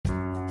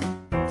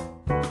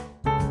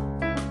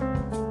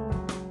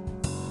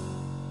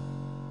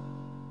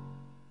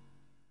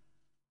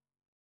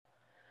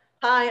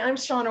Hi, I'm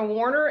Shauna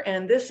Warner,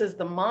 and this is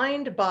the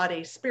Mind,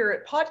 Body,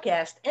 Spirit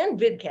podcast and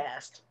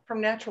vidcast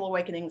from Natural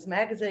Awakenings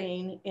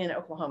magazine in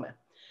Oklahoma.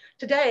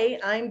 Today,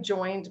 I'm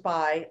joined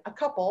by a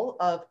couple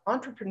of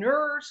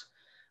entrepreneurs,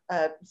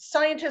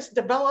 scientists,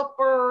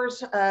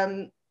 developers,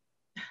 and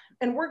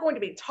we're going to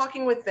be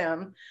talking with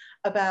them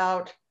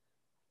about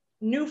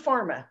New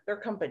Pharma, their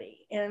company,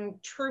 and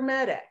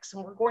TrueMedX,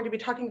 and we're going to be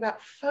talking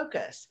about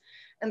Focus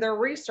and their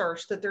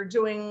research that they're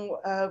doing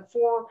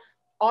for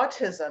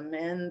autism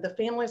and the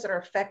families that are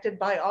affected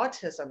by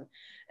autism.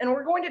 And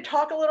we're going to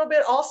talk a little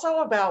bit also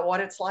about what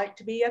it's like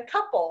to be a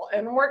couple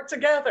and work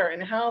together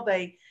and how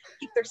they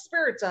keep their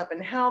spirits up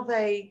and how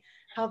they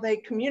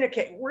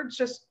communicate.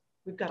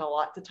 We've got a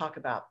lot to talk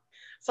about.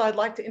 So I'd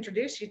like to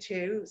introduce you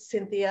to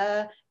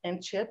Cynthia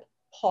and Chip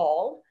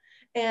Paul.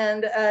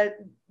 And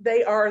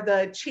they are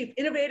the chief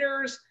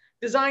innovators,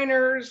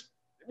 designers,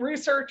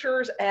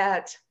 researchers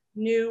at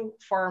New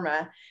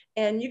Pharma.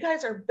 And you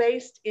guys are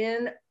based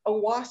in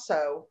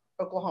Owasso,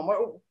 Oklahoma,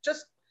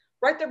 just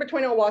right there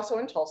between Owasso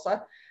and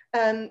Tulsa.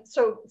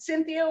 So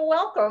Cynthia,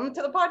 welcome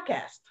to the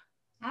podcast.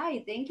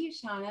 Hi, thank you,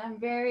 Shauna. I'm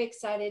very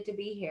excited to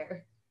be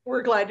here.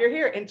 We're glad you're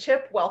here. And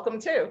Chip, welcome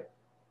too.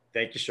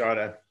 Thank you,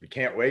 Shauna. We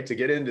can't wait to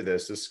get into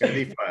this. This is going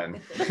to be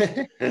fun.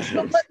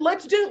 So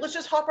let's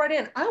just hop right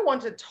in. I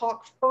want to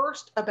talk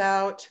first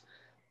about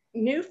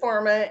New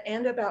Pharma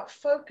and about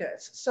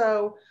Focus.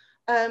 So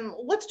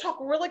let's talk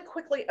really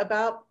quickly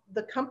about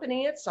the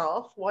company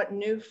itself, what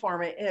New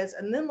Pharma is,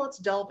 and then let's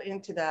delve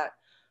into that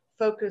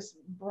Focus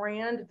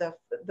brand, the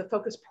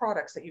Focus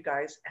products that you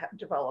guys have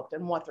developed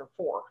and what they're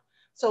for.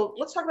 So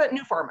let's talk about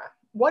New Pharma.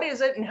 What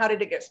is it and how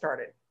did it get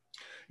started?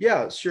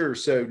 Yeah, sure.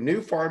 So New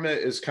Pharma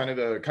is kind of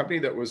a company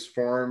that was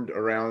formed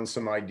around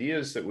some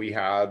ideas that we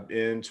had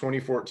in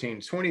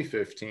 2014,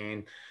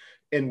 2015.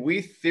 And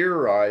we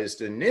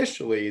theorized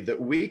initially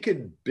that we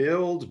could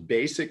build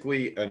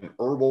basically an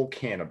herbal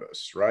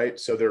cannabis, right?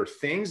 So there are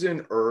things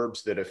in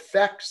herbs that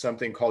affect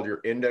something called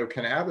your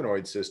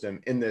endocannabinoid system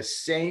in the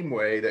same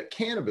way that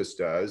cannabis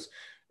does.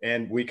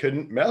 And we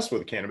couldn't mess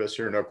with cannabis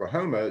here in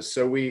Oklahoma.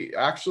 So we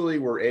actually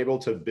were able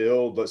to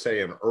build, let's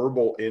say, an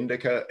herbal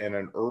indica and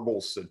an herbal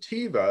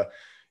sativa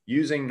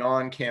using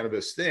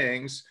non-cannabis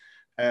things.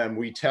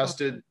 We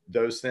tested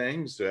those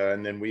things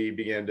and then we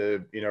began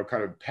to,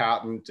 kind of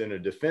patent in a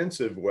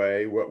defensive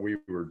way what we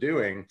were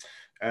doing.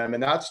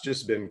 And that's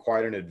just been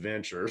quite an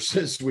adventure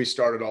since we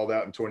started all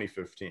that in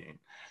 2015.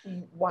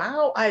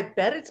 Wow, I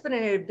bet it's been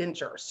an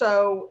adventure.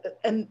 So,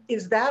 and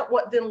is that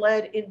what then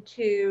led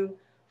into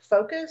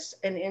Focus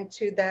and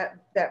into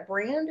that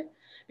brand?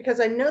 Because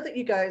I know that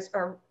you guys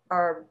are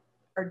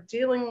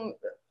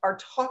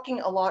talking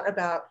a lot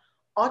about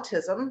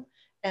autism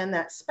and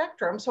that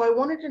spectrum. So I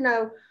wanted to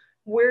know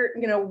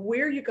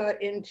where you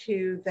got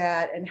into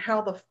that and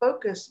how the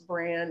Focus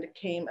brand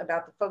came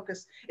about. The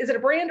Focus, is it a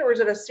brand or is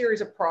it a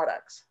series of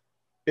products?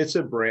 It's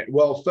a brand.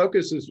 Well,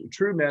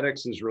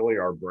 TrueMedX is really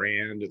our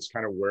brand. It's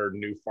kind of where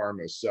New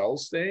Pharma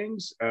sells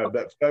things,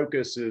 but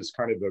Focus is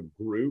kind of a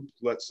group,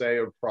 let's say,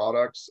 of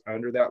products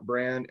under that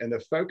brand. And the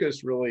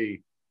Focus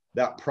really,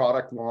 that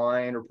product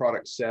line or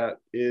product set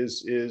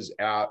is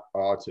at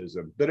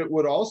autism, but it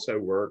would also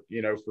work,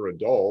 for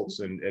adults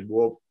and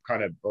we'll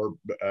kind of, or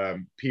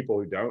people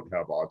who don't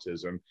have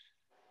autism.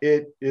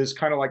 It is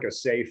kind of like a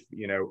safe,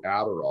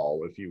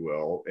 Adderall, if you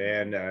will.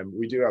 And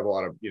we do have a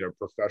lot of,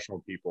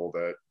 professional people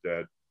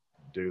that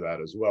do that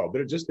as well.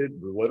 But it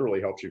literally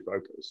helps you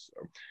focus.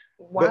 So.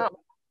 Wow. But,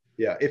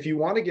 yeah, if you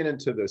want to get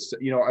into this,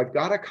 I've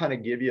got to kind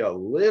of give you a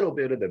little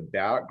bit of the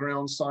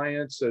background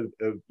science of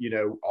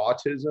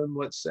autism,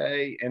 let's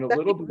say, and a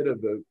little bit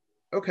of the,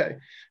 okay.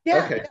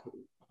 Yeah. Okay.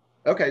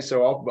 Okay,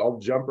 so I'll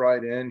jump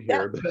right in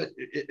here. Yeah.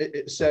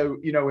 But so,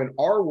 in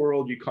our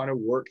world, you kind of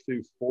work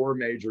through four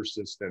major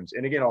systems.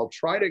 And again, I'll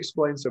try to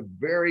explain some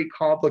very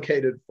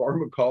complicated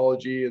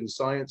pharmacology and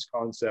science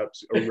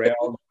concepts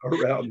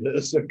around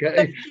this, okay?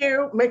 Thank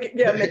you. Make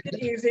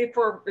it easy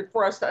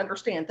for us to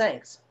understand.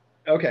 Thanks.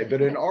 Okay,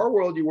 but in our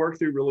world, you work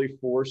through really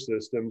four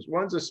systems.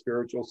 One's a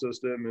spiritual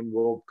system, and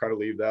we'll kind of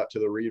leave that to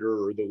the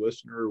reader or the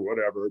listener or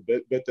whatever.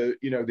 But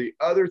the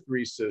other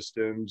three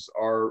systems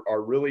are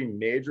really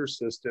major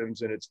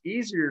systems, and it's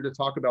easier to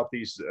talk about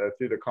these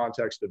through the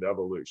context of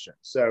evolution.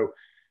 So,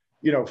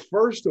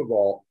 first of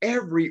all,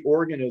 every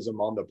organism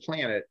on the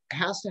planet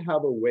has to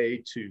have a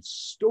way to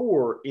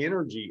store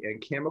energy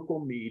and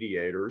chemical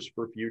mediators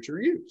for future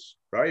use,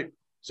 right?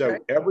 So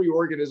every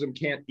organism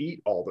can't eat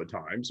all the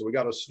time. So we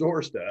got to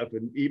store stuff,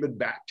 and even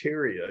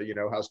bacteria,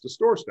 has to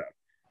store stuff.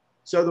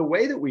 So the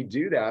way that we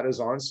do that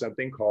is on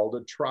something called a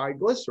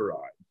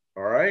triglyceride.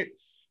 All right.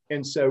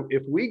 And so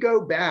if we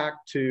go back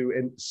to,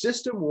 and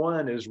system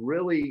one is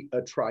really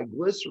a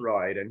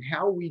triglyceride and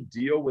how we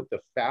deal with the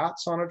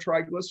fats on a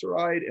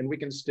triglyceride. And we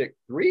can stick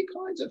three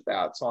kinds of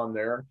fats on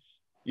there,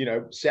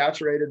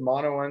 saturated,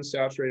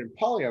 monounsaturated,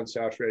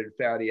 polyunsaturated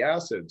fatty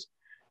acids.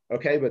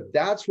 Okay, but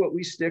that's what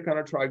we stick on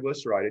a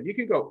triglyceride. And you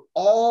can go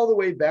all the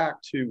way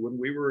back to when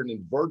we were an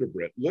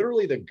invertebrate.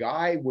 Literally, the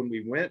guy, when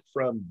we went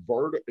from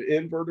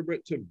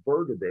invertebrate to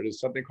vertebrate, is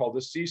something called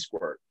the sea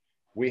squirt.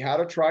 we had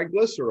a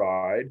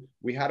triglyceride,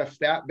 we had a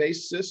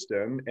fat-based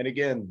system. And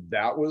again,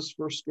 that was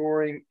for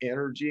storing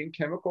energy and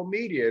chemical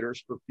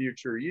mediators for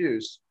future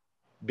use,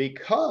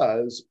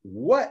 because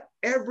what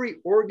every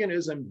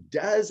organism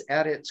does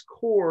at its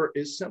core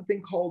is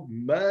something called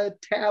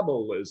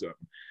metabolism.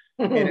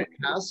 And it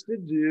has to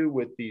do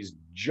with these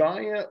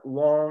giant,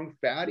 long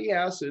fatty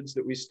acids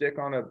that we stick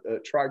on a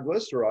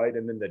triglyceride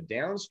and then the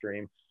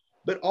downstream.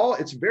 But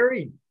it's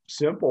very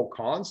simple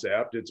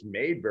concept. It's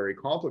made very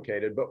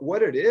complicated. But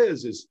what it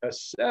is a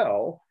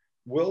cell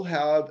will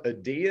have a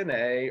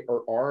DNA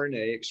or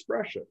RNA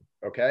expression,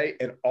 okay?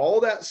 And all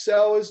that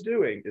cell is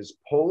doing is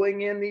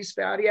pulling in these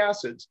fatty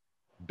acids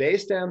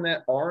based on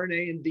that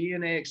RNA and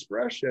DNA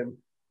expression,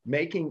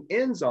 making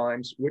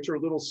enzymes, which are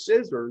little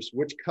scissors,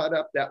 which cut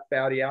up that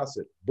fatty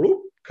acid.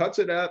 Bloop, cuts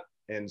it up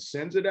and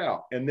sends it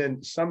out. And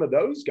then some of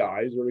those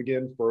guys are,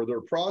 again,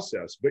 further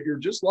processed. But you're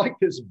just like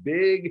this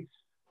big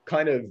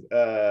kind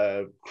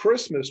of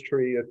Christmas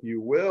tree, if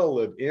you will,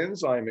 of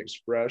enzyme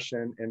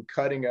expression and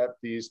cutting up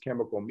these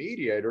chemical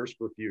mediators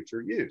for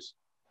future use.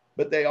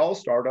 But they all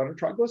start on a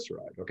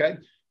triglyceride, okay?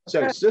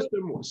 So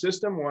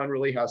system one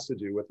really has to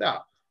do with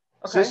that.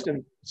 Okay.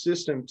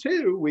 System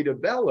two, we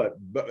developed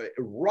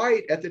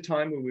right at the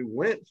time when we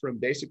went from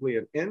basically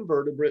an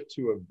invertebrate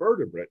to a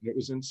vertebrate. And it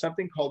was in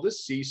something called a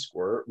sea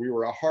squirt. We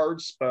were a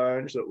hard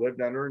sponge that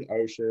lived under an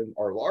ocean.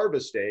 Our larva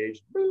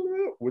stage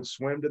would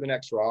swim to the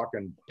next rock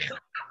and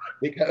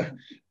become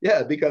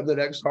the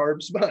next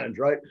hard sponge,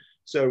 right?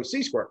 So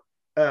sea squirt.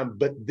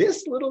 But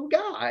this little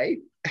guy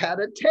had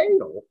a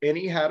tail and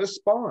he had a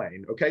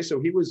spine. Okay, so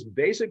he was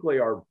basically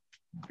our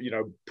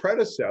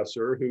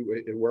predecessor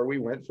where we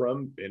went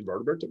from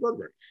invertebrate to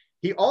vertebrate.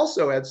 He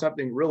also had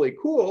something really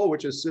cool,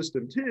 which is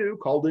system two,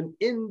 called an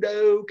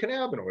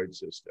endocannabinoid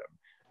system.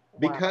 Wow.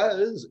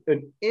 Because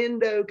an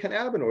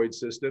endocannabinoid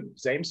system,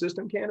 same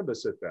system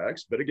cannabis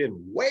effects, but again,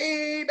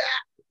 way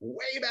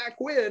back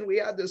when we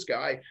had this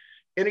guy.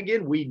 And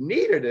again, we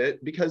needed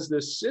it because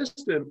this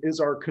system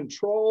is our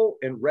control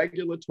and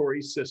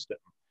regulatory system.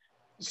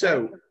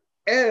 So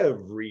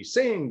every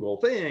single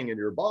thing in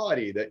your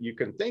body that you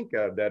can think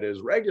of that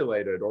is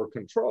regulated or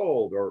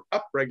controlled or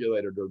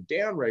upregulated or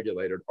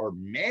downregulated or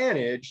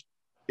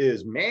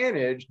is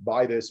managed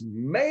by this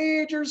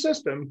major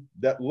system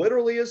that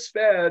literally is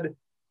fed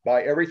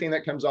by everything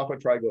that comes off a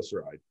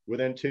triglyceride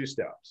within 2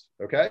 steps.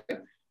 Okay.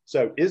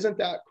 So isn't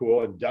that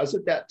cool? And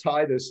doesn't that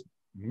tie this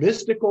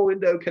mystical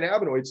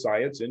endocannabinoid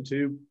science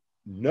into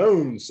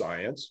known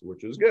science,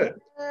 which is good?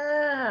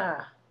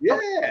 Yeah.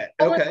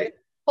 Okay.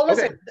 Hold on a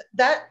second.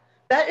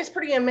 That is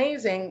pretty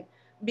amazing,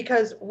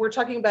 because we're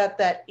talking about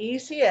that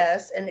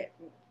ECS, and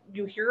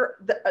you hear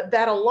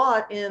that a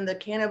lot in the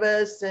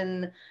cannabis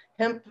and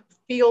hemp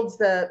fields.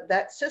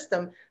 That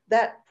system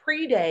that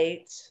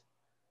predates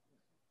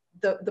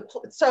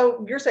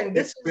so you're saying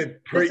this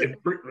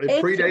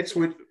predates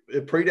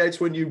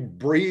when you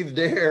breathed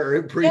air.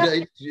 It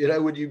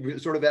predates when you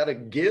sort of had a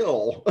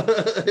gill.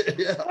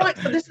 Right.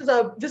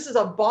 So this is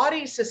a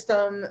body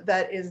system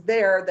that is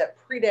there that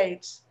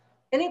predates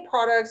any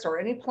products or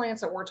any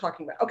plants that we're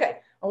talking about. Okay,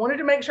 I wanted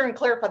to make sure and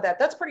clarify that.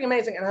 That's pretty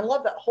amazing. And I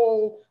love that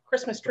whole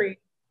Christmas tree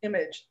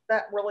image.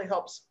 That really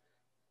helps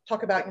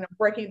talk about,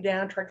 breaking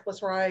down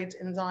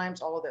triglycerides,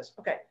 enzymes, all of this.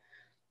 Okay.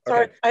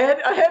 Sorry, okay.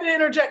 I had to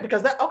interject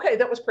because that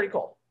was pretty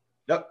cool.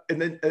 Yep.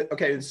 And then,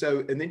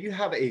 and then you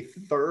have a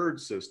third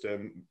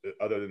system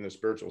other than the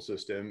spiritual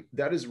system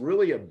that is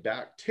really a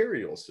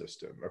bacterial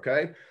system.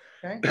 Okay.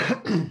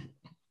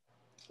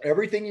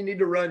 Everything you need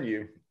to run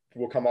you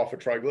will come off a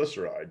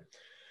triglyceride.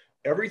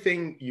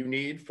 Everything you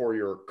need for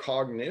your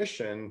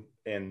cognition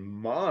and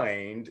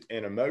mind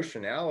and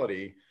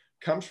emotionality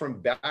comes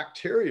from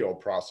bacterial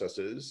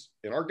processes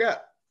in our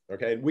gut.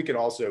 Okay. And we can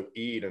also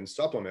eat and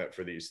supplement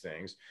for these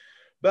things,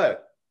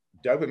 but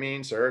dopamine,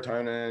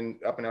 serotonin,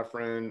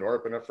 epinephrine,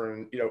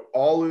 norepinephrine,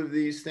 all of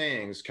these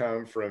things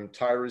come from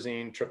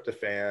tyrosine,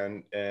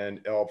 tryptophan,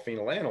 and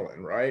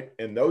L-phenylalanine, right?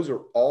 And those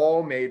are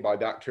all made by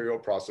bacterial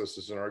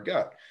processes in our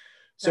gut.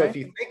 So if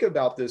you think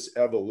about this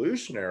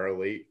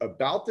evolutionarily,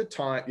 about the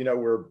time,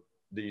 we're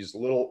these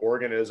little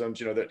organisms,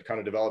 that kind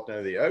of developed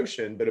into the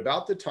ocean, but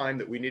about the time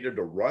that we needed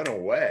to run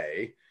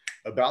away,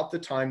 about the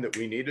time that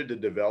we needed to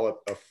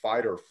develop a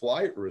fight or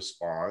flight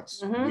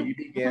response,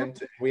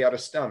 we had a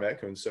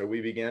stomach. And so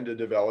we began to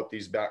develop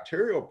these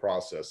bacterial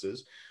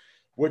processes,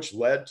 which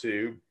led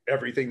to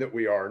everything that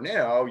we are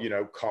now,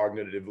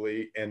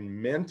 cognitively and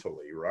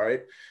mentally,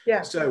 right?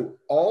 Yeah. So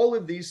all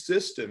of these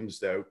systems,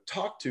 though,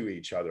 talk to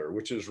each other,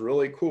 which is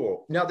really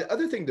cool. Now, the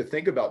other thing to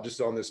think about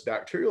just on this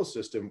bacterial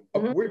system,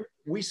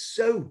 we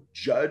so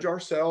judge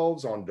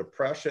ourselves on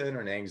depression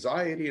and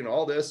anxiety and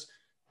all this.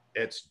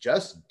 It's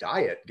just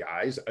diet,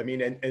 guys. I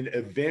mean, and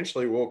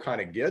eventually we'll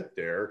kind of get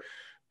there.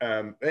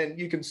 And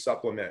you can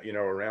supplement,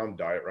 around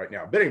diet right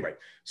now. But anyway,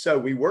 so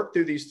we work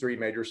through these 3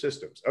 major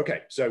systems.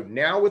 Okay. So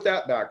now with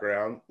that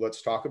background,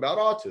 let's talk about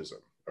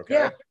autism.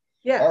 Okay.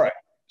 Yeah. All right.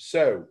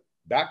 So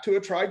back to a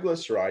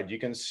triglyceride, you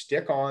can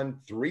stick on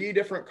 3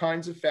 different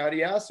kinds of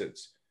fatty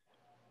acids.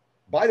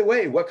 By the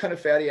way, what kind of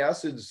fatty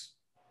acids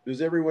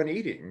is everyone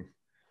eating?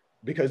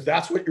 because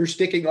that's what you're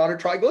sticking on a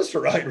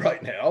triglyceride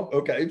right now.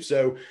 Okay.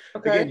 So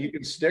again, you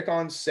can stick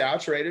on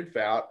saturated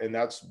fat, and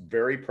that's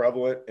very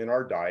prevalent in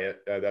our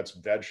diet. That's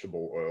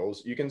vegetable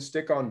oils. You can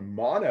stick on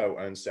mono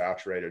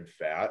unsaturated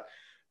fat.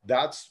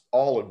 That's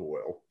olive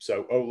oil.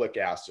 So oleic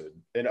acid,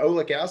 and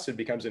oleic acid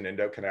becomes an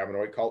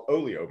endocannabinoid called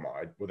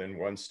oleamide within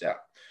one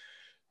step.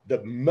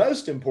 The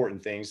most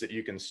important things that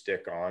you can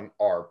stick on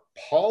are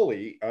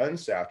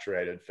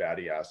polyunsaturated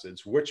fatty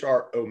acids, which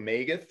are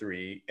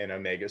omega-3 and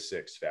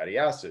omega-6 fatty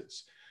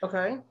acids.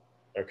 Okay.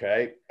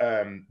 Okay.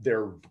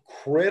 They're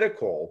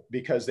critical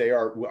because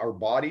our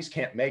bodies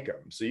can't make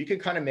them. So you can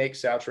kind of make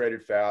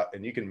saturated fat,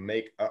 and you can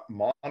make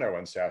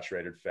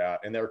monounsaturated fat,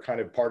 and they're kind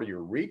of part of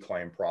your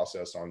reclaim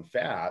process on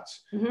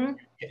fats. Mm-hmm.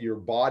 Your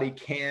body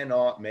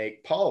cannot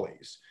make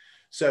polys.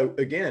 So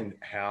again,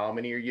 how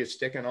many are you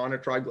sticking on a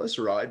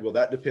triglyceride? Well,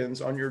 that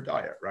depends on your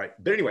diet, right?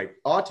 But anyway,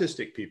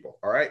 autistic people,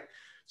 all right?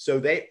 So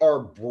they are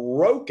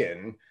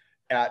broken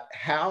at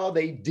how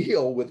they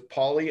deal with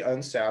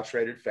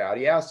polyunsaturated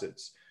fatty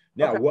acids.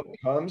 Now, what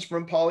comes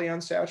from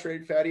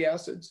polyunsaturated fatty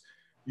acids?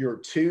 Your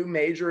two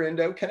major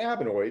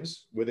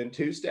endocannabinoids within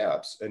 2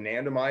 steps,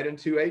 anandamide and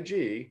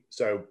 2-AG.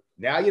 So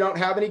now you don't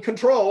have any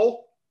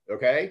control.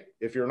 Okay.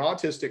 If you're an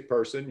autistic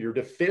person, you're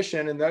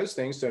deficient in those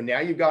things. So now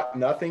you've got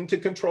nothing to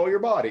control your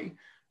body.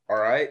 All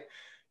right.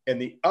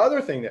 And the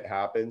other thing that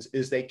happens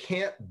is they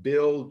can't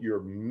build your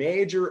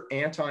major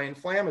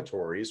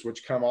anti-inflammatories,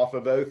 which come off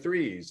of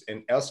O3s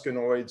and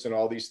escanoids and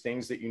all these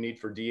things that you need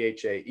for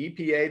DHA,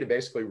 EPA to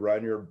basically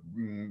run your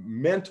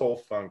mental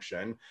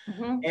function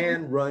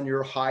and run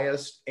your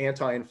highest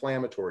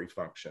anti-inflammatory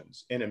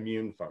functions and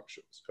immune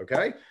functions.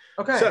 Okay.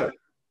 Okay. So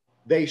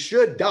they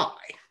should die.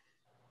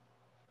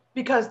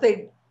 Because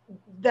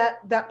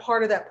that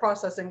part of that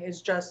processing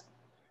is just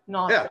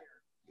not there.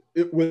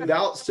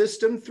 Without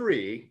system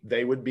 3,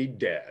 they would be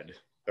dead.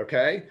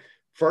 Okay.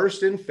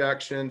 First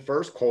infection,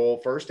 first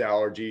cold, first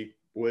allergy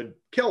would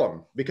kill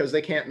them because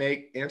they can't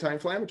make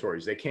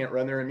anti-inflammatories. They can't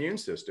run their immune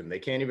system. They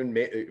can't even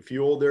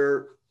fuel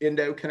their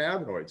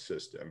endocannabinoid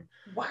system.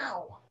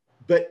 Wow.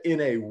 But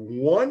in a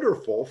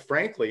wonderful,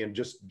 frankly, and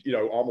just,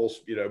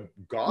 almost,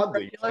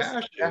 godly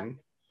fashion,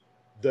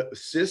 the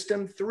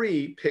system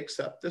 3 picks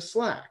up the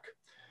slack,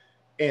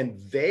 and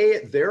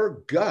their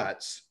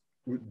guts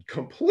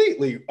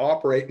completely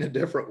operate in a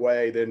different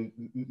way than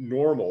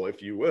normal,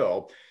 if you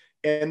will.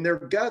 And their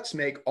guts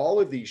make all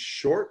of these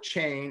short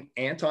chain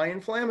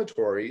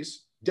anti-inflammatories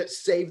that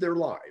save their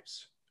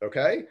lives.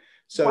 Okay.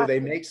 So they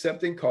make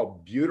something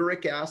called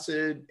butyric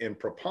acid and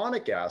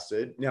proponic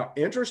acid. Now,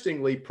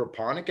 interestingly,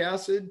 proponic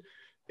acid,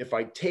 if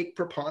I take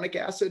proponic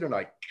acid and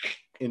I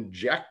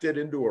inject it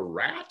into a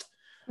rat,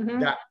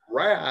 that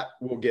rat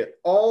will get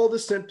all the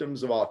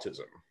symptoms of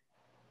autism.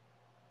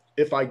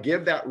 If I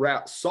give that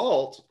rat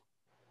salt,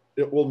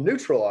 it will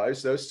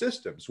neutralize those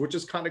systems, which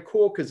is kind of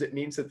cool because it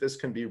means that this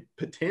can be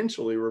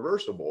potentially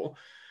reversible.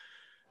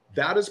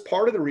 That is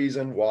part of the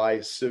reason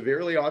why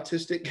severely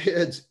autistic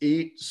kids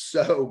eat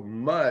so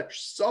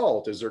much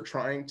salt, is they're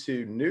trying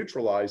to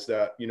neutralize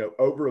that,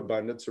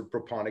 overabundance of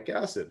proponic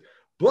acid.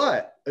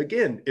 But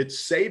again, it's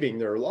saving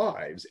their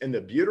lives, and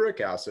the butyric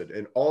acid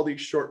and all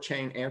these short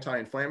chain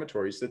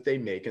anti-inflammatories that they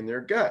make in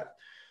their gut.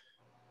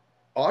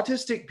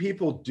 Autistic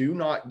people do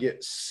not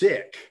get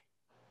sick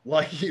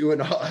like you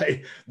and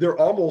I. They're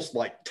almost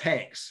like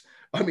tanks.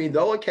 I mean,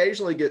 they'll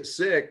occasionally get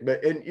sick,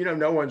 but,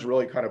 no one's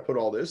really kind of put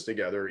all this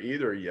together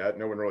either yet.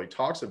 No one really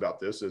talks about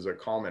this as a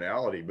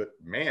commonality, but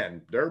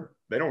man,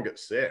 they don't get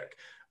sick.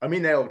 I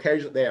mean, they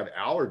have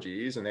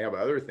allergies and they have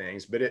other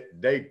things, but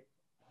they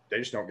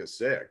just don't get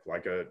sick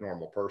like a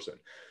normal person.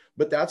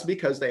 But that's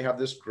because they have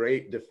this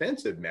great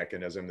defensive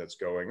mechanism that's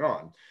going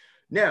on.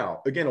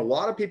 Now, again, a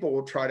lot of people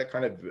will try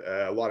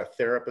to a lot of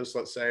therapists,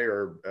 let's say,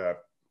 or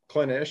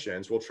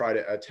clinicians will try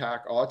to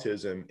attack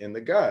autism in the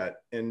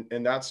gut. And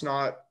that's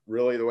not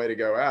really the way to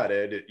go at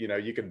it.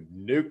 You can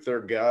nuke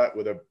their gut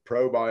with a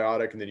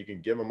probiotic, and then you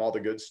can give them all the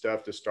good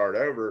stuff to start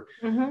over.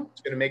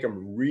 It's going to make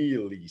them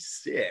really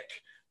sick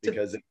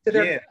because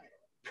again,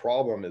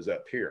 problem is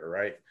up here,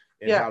 right?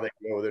 And how they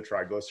go with a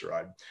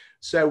triglyceride.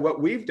 So what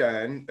we've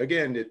done,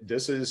 again,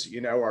 this is,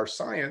 our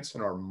science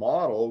and our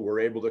model. We're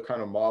able to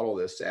kind of model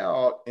this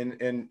out.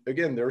 And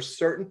again, there's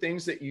certain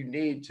things that you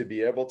need to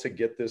be able to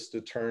get this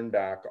to turn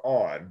back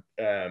on.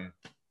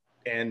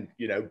 And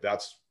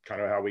that's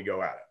kind of how we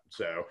go at it.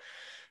 So.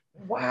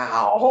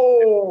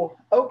 Wow.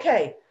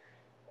 Okay.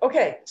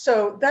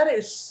 So that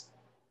is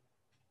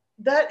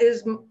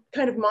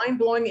kind of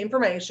mind-blowing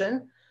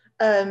information.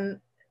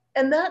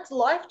 And that's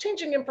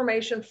life-changing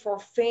information for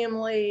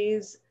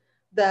families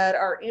that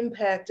are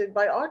impacted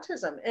by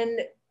autism.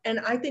 And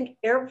I think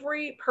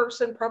every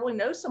person probably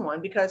knows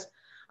someone, because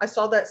I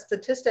saw that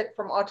statistic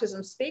from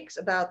Autism Speaks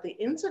about the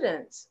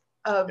incidence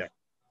of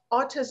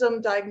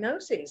autism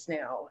diagnoses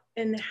now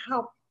and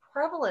how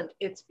prevalent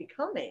it's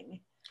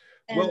becoming.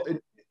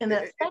 In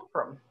that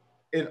spectrum.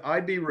 And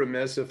I'd be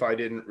remiss if I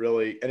didn't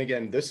really, and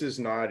again, this is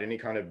not any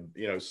kind of,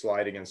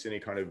 slide against any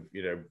kind of,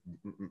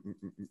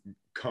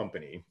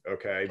 company,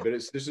 okay? But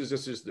this is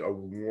just a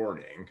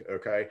warning,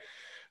 okay?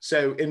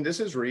 So, and this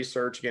is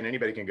research. Again,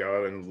 anybody can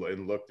go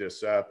and look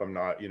this up. I'm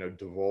not,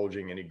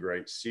 divulging any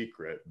great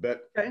secret,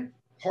 but Okay.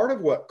 part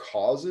of what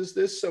causes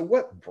this, so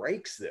what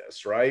breaks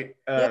this, right?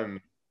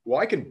 Well,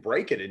 I can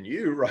break it in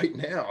you right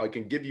now. I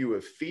can give you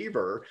a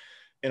fever,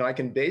 and I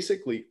can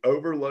basically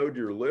overload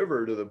your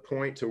liver to the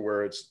point to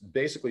where it's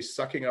basically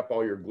sucking up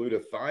all your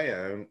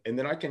glutathione. And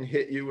then I can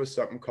hit you with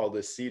something called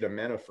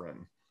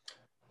acetaminophen.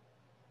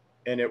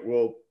 And it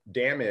will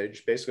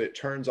damage, basically it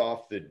turns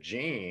off the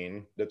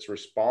gene that's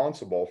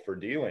responsible for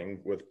dealing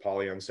with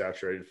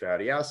polyunsaturated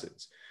fatty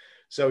acids.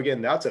 So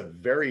again, that's a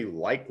very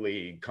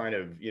likely kind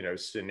of,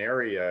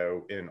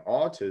 scenario in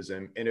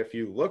autism. And if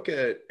you look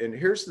at, and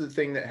here's the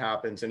thing that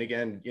happens, and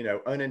again,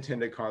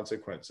 unintended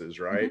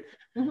consequences, right?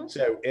 Mm-hmm.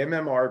 So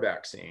MMR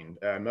vaccine,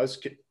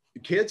 most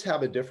kids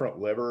have a different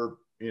liver,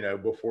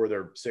 before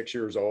they're 6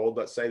 years old.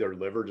 Let's say their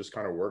liver just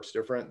kind of works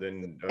different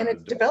than. And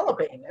it's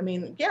developing. I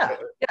mean, yeah.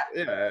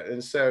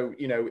 And so,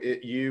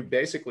 you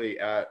basically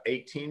at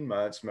 18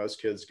 months,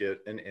 most kids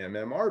get an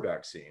MMR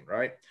vaccine,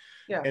 right?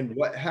 Yeah. And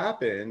what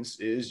happens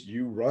is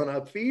you run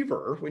a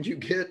fever when you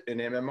get an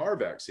MMR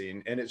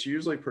vaccine, and it's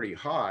usually pretty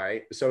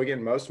high. So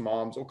again, most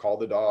moms will call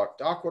the doc,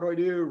 what do I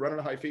do? Running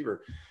a high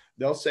fever.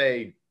 They'll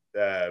say,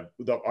 I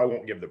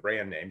won't give the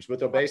brand names, but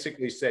they'll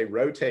basically say,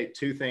 rotate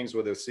 2 things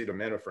with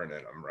acetaminophen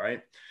in them,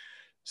 right?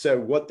 So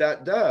what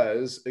that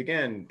does,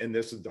 again, and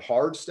this is the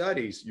hard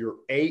studies, you're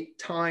 8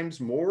 times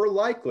more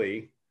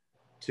likely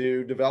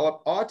to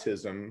develop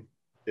autism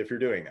if you're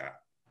doing that.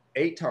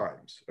 8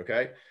 times.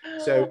 Okay.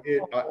 So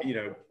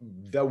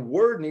the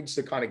word needs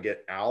to kind of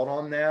get out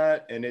on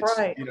that. And it's,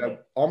 right.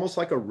 Almost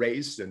like a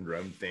Ray's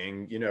syndrome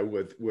thing,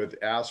 with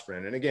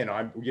aspirin. And again,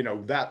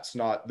 that's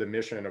not the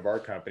mission of our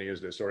company,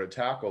 is to sort of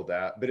tackle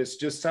that, but it's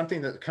just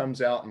something that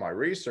comes out in my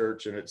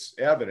research, and it's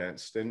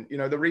evidenced, and,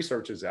 the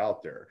research is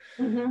out there.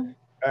 Mm-hmm.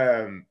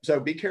 So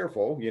be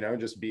careful,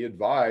 just be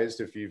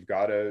advised if you've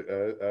got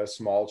a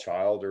small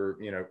child or,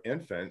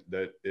 infant,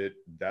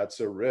 that's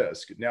a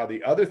risk. Now,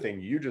 the other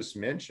thing you just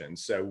mentioned,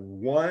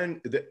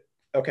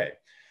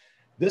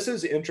 this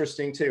is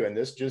interesting too. And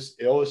this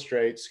just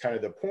illustrates kind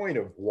of the point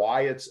of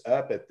why it's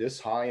up at this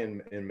high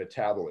in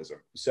metabolism.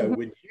 So Mm-hmm.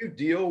 when you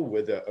deal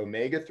with an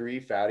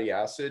omega-3 fatty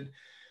acid,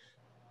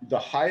 the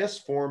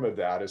highest form of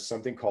that is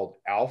something called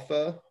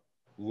alpha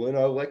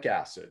linoleic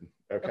acid.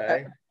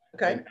 Okay.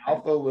 And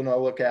alpha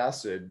linoleic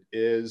acid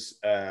is,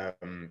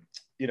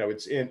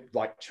 it's in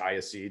like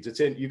chia seeds.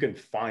 You can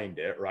find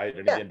it, right?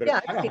 And again, but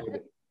it's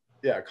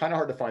kind of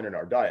hard to find in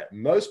our diet.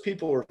 Most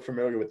people are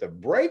familiar with the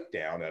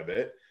breakdown of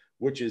it,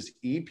 which is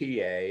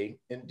EPA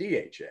and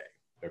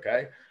DHA.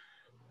 Okay.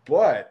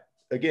 But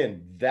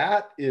again,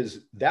 that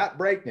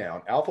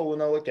breakdown, alpha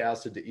linoleic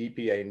acid to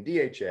EPA and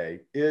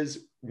DHA,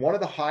 is one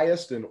of the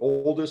highest and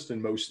oldest and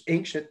most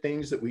ancient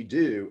things that we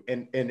do.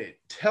 And it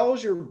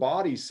tells your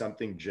body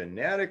something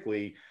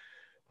genetically,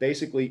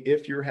 basically,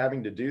 if you're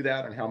having to do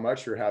that and how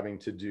much you're having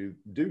to do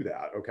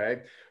that.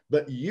 Okay.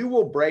 But you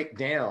will break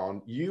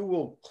down,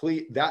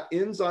 that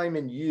enzyme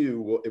in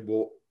you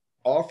will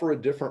offer a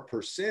different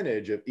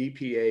percentage of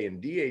EPA and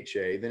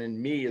DHA than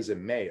in me as a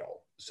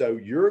male. So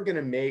you're going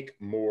to make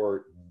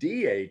more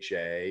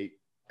DHA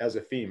as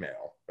a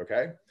female.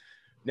 Okay.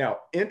 Now,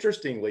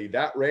 interestingly,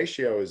 that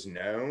ratio is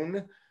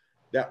known.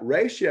 That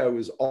ratio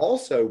is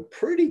also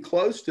pretty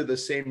close to the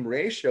same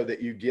ratio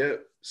that you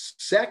get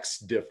sex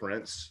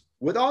difference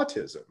with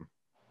autism.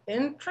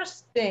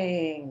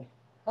 Interesting.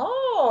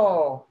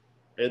 Oh.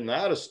 Isn't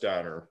that a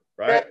stunner,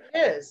 right?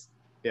 That is.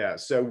 Yeah.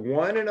 So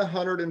 1 in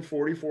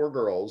 144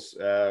 girls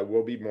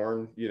will be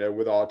born,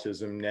 with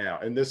autism now.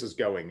 And this is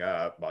going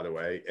up, by the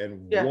way.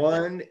 And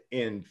 1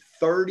 in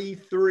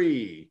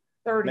 33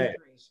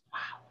 males. Wow.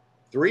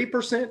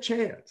 3%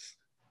 chance,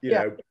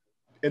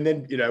 and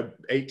then,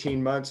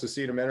 18 months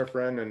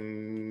acetaminophen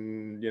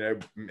and,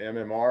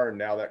 MMR, and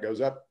now that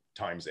goes up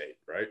times 8,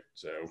 right?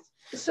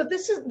 So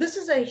this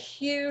is a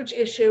huge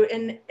issue.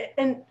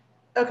 And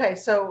okay,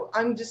 so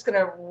I'm just going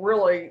to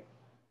really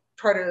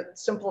try to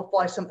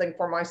simplify something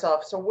for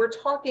myself. So we're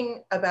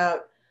talking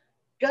about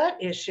gut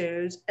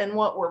issues and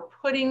what we're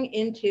putting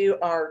into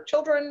our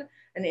children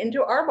and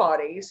into our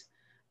bodies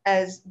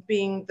as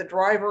being the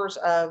drivers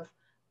of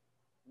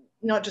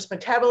not just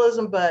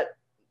metabolism, but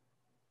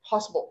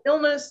possible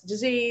illness,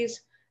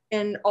 disease,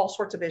 and all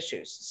sorts of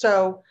issues.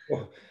 So,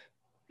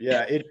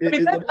 yeah,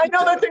 I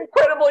know that's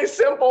incredibly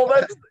simple.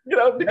 That's,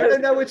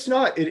 no, it's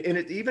not. And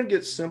it even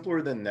gets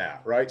simpler than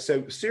that, right?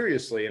 So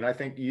seriously, and I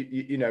think,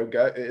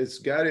 it's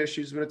gut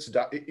issues, but it's,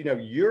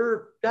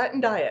 your gut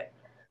and diet.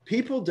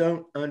 People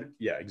don't,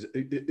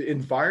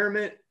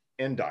 environment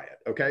and diet.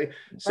 Okay.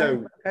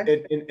 So,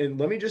 and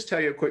let me just tell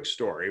you a quick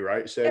story,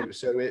 right? So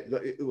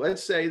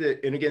let's say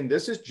that, and again,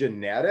 this is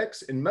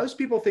genetics, and most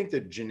people think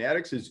that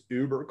genetics is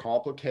uber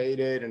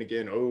complicated. And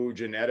again,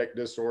 genetic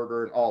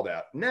disorder and all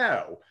that.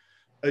 No,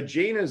 a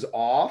gene is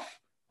off,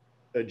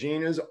 a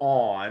gene is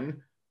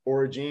on,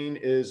 or a gene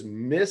is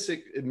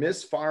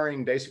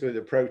misfiring basically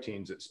the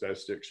proteins it's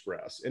supposed to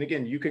express. And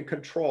again, you can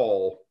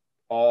control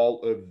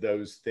all of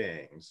those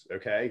things,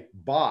 okay,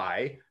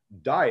 by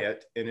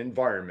diet and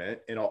environment.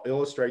 And I'll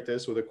illustrate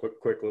this with a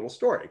quick little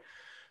story.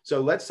 So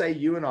let's say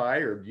you and I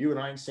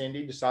and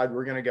Cindy decide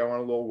we're going to go on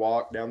a little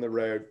walk down the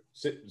road.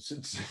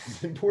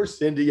 Poor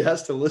Cindy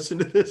has to listen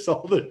to this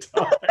all the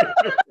time.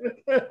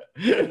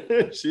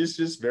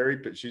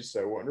 She's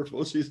so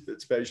wonderful. She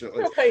sits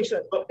patiently. So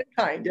patient,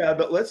 kind. Yeah,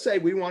 but let's say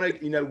we want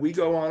to, we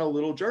go on a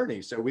little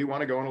journey. So we want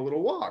to go on a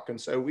little walk.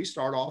 And so we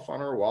start off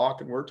on our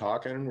walk and we're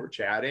talking and we're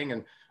chatting.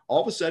 And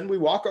all of a sudden we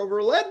walk over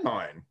a lead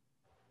mine.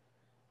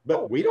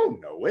 But we don't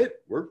know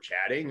it. We're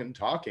chatting and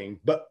talking,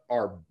 but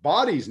our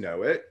bodies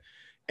know it.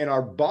 And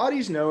our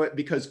bodies know it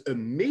because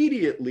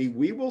immediately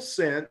we will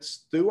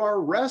sense through our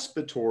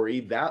respiratory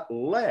that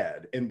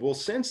lead, and we'll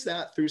sense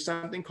that through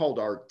something called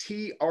our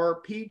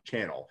TRP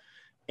channel.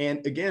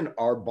 And again,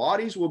 our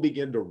bodies will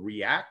begin to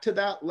react to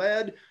that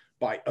lead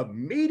by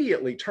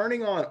immediately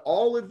turning on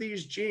all of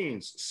these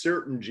genes,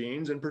 certain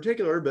genes in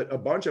particular, but a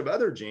bunch of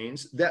other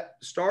genes that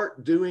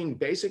start doing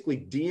basically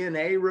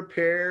DNA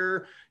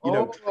repair,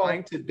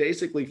 trying to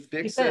basically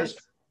fix us.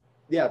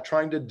 Yeah,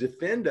 trying to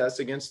defend us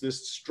against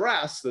this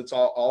stress that's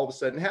all of a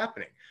sudden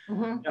happening.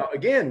 Mm-hmm. Now,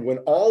 again, when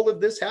all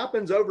of this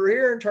happens over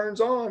here and turns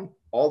on,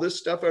 all this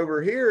stuff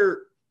over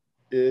here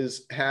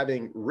is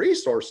having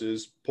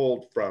resources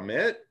pulled from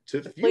it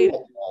to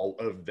fuel all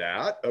of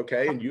that,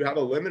 okay? And you have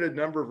a limited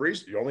number of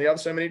resources. You only have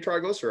so many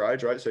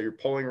triglycerides, right? So you're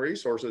pulling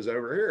resources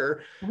over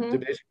here to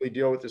basically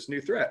deal with this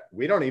new threat.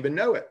 We don't even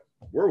know it.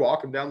 We're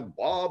walking down,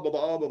 blah, blah,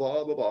 blah, blah,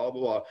 blah, blah, blah,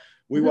 blah.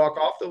 We walk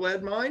off the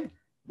lead mine,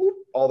 whoop,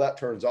 all that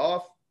turns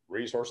off.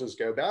 Resources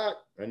go back,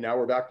 and now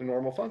we're back to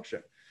normal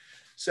function.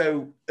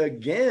 So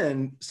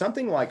again,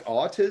 something like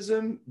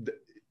autism,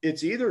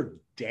 it's either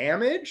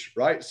damage,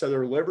 right? So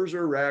their livers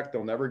are wrecked,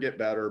 they'll never get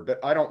better,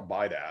 but I don't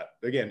buy that.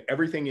 Again,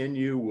 everything in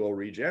you will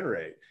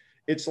regenerate.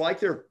 It's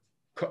like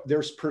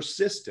there's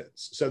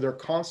persistence. So they're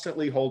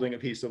constantly holding a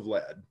piece of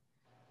lead.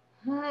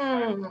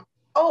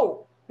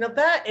 Oh, now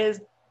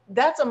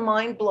that's a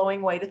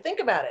mind-blowing way to think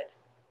about it.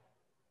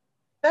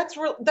 That's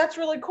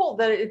really cool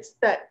that it's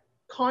that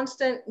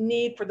constant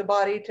need for the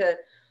body to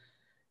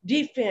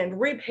defend,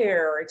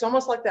 repair. It's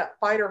almost like that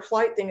fight or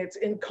flight thing. It's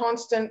in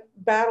constant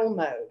battle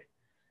mode.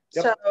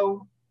 Yep.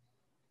 So,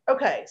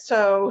 okay.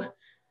 So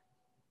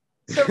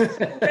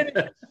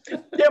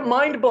yeah,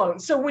 mind blown.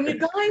 So when you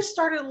guys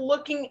started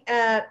looking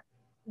at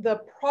the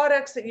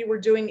products that you were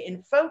doing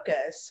in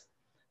focus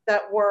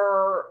that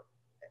were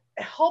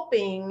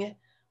helping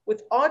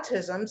with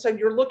autism, so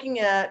you're looking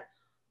at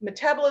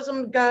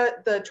metabolism,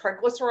 gut, the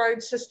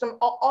triglyceride system,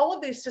 all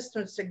of these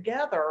systems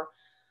together.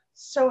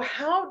 So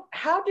how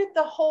did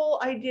the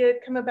whole idea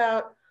come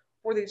about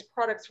for these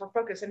products for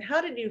focus? And how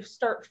did you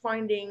start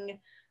finding,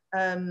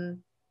 the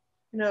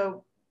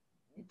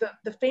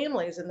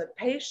families and the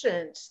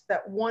patients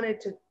that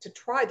wanted to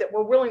try, that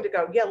were willing to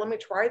go, yeah, let me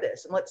try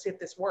this and let's see if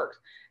this works.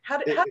 How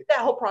did that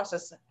whole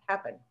process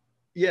happen?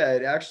 Yeah,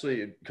 it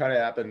actually kind of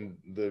happened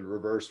the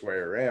reverse way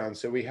around.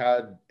 So we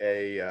had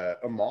a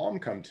mom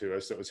come to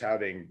us that was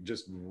having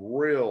just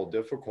real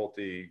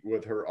difficulty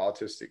with her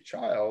autistic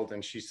child.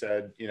 And she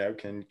said,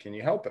 can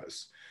you help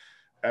us?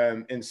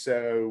 And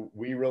so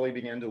we really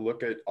began to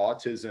look at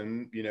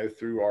autism,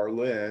 through our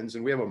lens,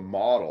 and we have a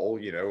model,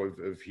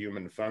 of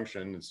human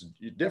function. It's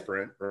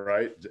different,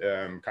 right?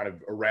 Kind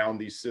of around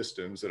these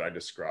systems that I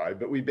described,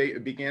 but we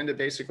began to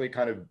basically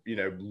kind of,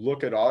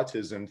 look at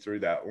autism through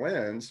that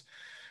lens.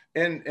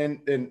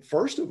 And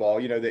first of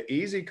all, the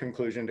easy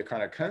conclusion to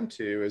kind of come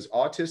to is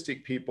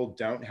autistic people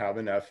don't have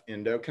enough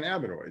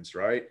endocannabinoids,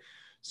 right?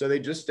 So they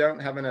just don't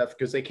have enough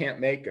because they can't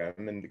make them,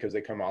 and because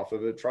they come off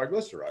of a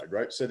triglyceride,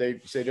 right? So they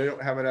say they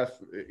don't have enough,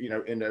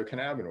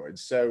 endocannabinoids.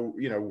 So,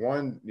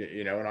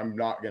 and I'm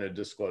not going to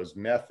disclose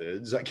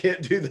methods. I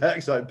can't do that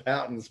because I have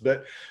patents,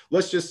 but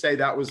let's just say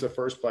that was the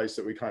first place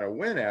that we kind of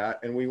went at.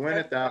 And we went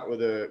at that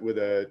with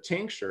a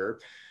tincture,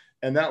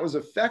 and that was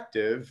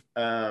effective.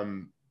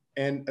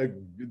 And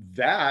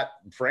that,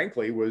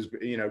 frankly, was,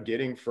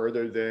 getting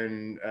further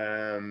than,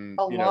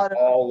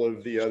 all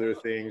of the other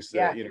things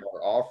that,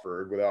 are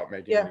offered without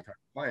making any kind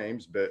of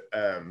claims. But,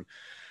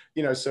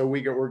 so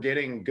we're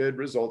getting good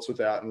results with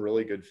that and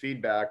really good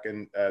feedback.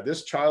 And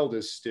this child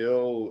is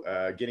still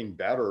getting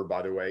better,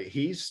 by the way.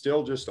 He's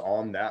still just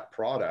on that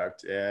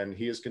product, and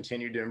he has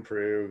continued to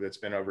improve. It's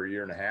been over 1.5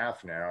 years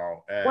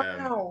now.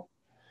 Wow.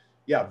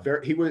 Yeah,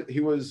 he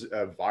was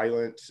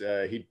violent.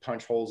 He'd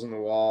punch holes in the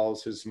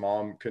walls. His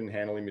mom couldn't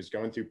handle him. He was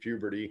going through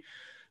puberty.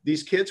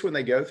 These kids, when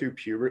you go through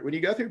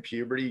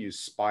puberty, you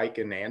spike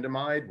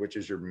anandamide, which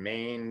is your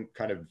main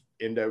kind of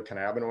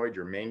endocannabinoid,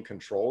 your main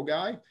control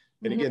guy.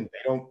 And again,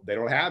 they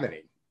don't have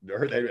any,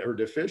 or they are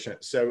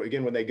deficient. So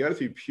again, when they go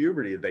through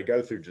puberty, they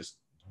go through just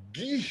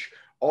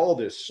all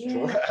this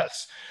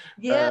stress.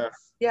 Yes.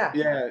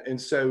 Yeah.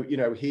 And so,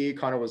 he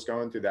kind of was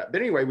going through that.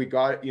 But anyway,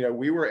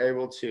 we were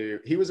able to,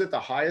 he was at the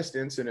highest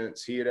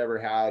incidence he had ever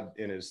had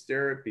in his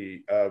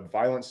therapy of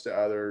violence to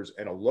others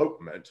and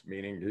elopement,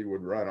 meaning he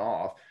would run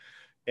off.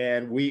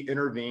 And we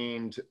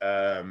intervened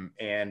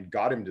and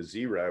got him to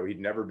zero. He'd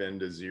never been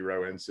to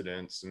zero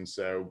incidents. And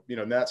so, you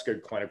know, and that's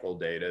good clinical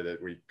data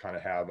that we kind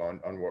of have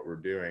on what we're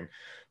doing.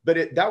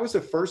 But that was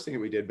the first thing that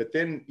we did. But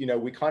then, you know,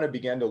 we kind of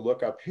began to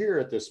look up here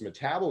at this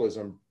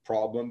metabolism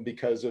problem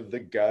because of the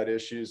gut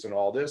issues and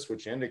all this,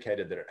 which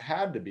indicated that it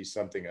had to be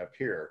something up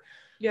here.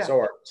 Yeah. So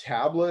our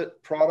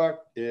tablet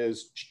product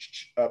is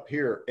up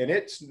here, and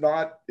it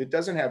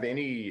doesn't have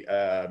any,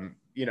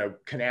 you know,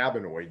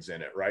 cannabinoids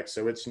in it, right?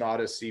 So it's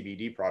not a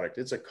CBD product.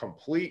 It's a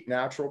complete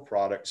natural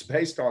product. It's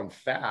based on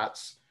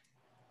fats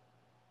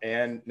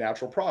and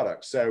natural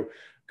products. So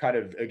kind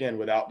of, again,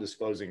 without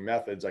disclosing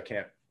methods, I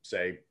can't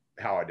say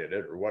how I did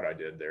it or what I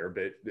did there,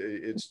 but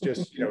it's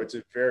just, you know, it's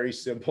a very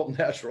simple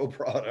natural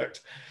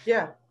product.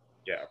 Yeah.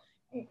 Yeah.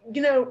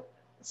 You know,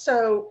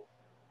 so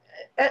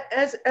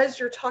as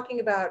you're talking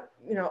about,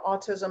 you know,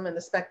 autism and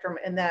the spectrum,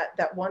 and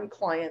that one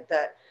client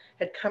that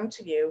had come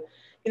to you,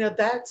 you know,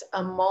 that's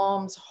a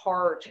mom's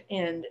heart.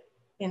 And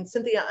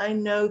Cynthia, I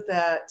know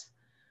that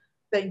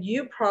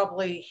you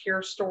probably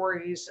hear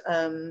stories.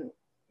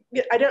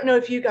 I don't know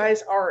if you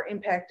guys are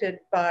impacted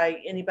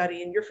by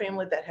anybody in your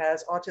family that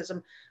has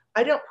autism.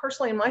 I don't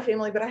personally in my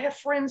family, but I have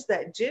friends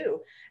that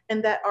do,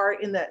 and that are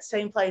in that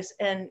same place.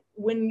 And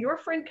when your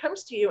friend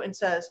comes to you and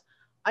says,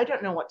 I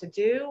don't know what to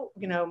do,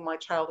 you know, my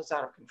child is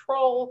out of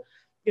control,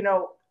 you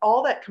know,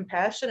 all that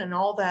compassion and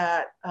all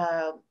that,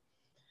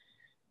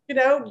 you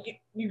know,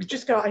 you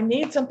just go, I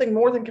need something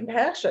more than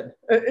compassion.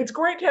 It's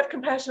great to have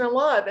compassion and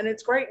love, and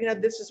it's great, you know,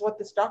 this is what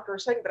this doctor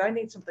is saying, but I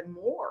need something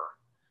more.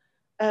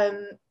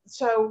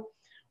 So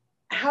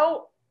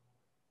how,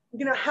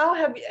 you know, how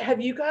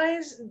have you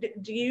guys,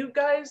 do you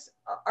guys,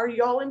 are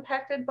y'all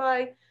impacted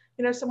by,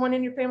 you know, someone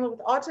in your family with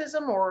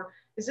autism? Or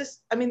is this,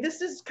 I mean, this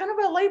is kind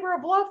of a labor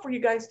of love for you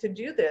guys to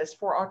do this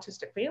for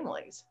autistic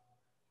families.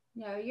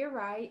 No, you're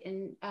right.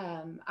 And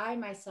I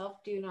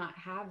myself do not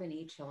have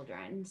any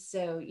children.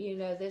 So, you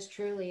know, this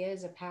truly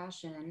is a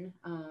passion.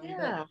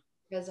 Yeah. But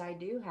because I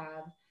do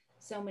have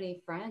so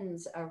many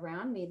friends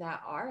around me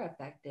that are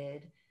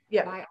affected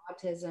Yeah. by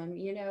autism,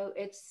 you know,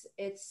 it's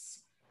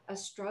a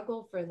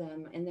struggle for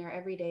them in their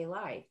everyday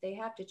life. They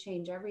have to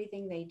change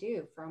everything they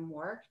do, from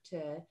work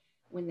to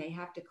when they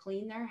have to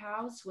clean their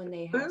house, when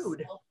they have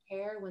Food.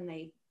 self-care, when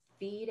they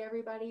feed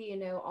everybody, you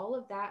know, all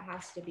of that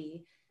has to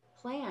be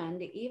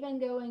planned. Even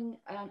going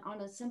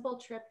on a simple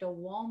trip to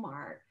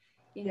Walmart,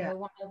 you know, Yeah.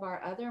 one of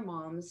our other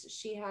moms,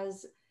 she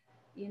has,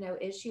 you know,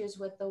 issues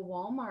with the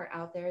Walmart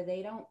out there.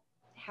 They don't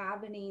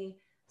have any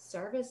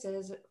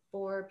services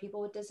for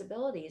people with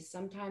disabilities.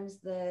 Sometimes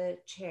the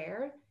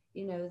chair,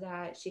 you know,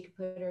 that she could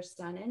put her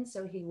son in,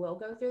 so he will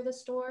go through the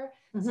store.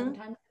 Mm-hmm.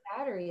 Sometimes the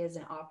battery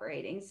isn't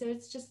operating. So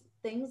it's just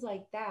things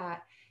like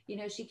that. You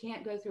know, she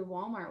can't go through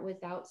Walmart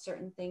without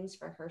certain things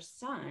for her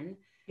son.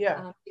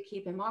 Yeah. To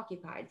keep him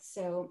occupied.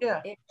 So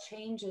Yeah. it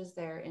changes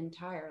their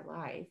entire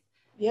life.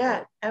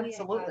 Yeah, But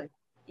absolutely.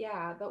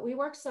 but we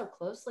work so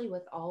closely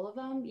with all of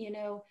them. You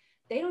know,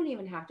 they don't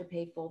even have to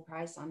pay full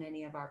price on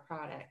any of our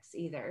products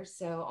either.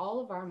 So all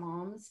of our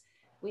moms,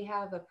 we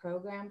have a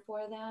program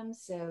for them.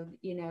 So,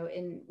 you know,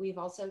 and we've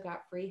also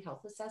got free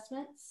health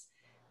assessments.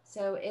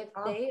 So if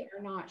they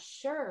are not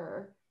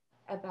sure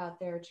about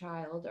their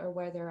child or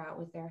where they're at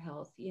with their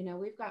health, you know,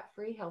 we've got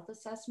free health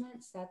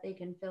assessments that they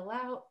can fill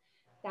out.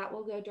 That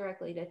will go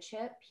directly to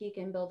Chip. He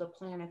can build a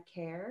plan of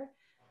care.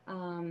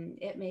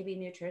 It may be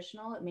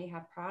nutritional. It may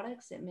have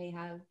products. It may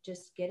have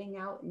just getting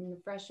out in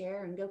the fresh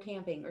air and go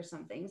camping or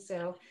something.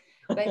 So,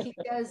 but he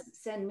does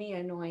send me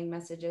annoying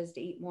messages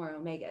to eat more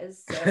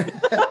omegas. So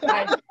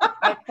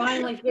I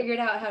finally figured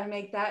out how to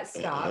make that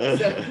stop.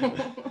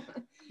 So.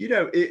 You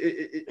know,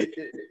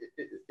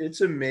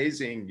 it's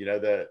amazing, you know,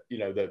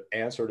 the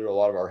answer to a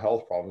lot of our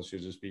health problems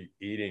should just be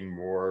eating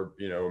more,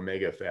 you know,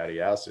 omega fatty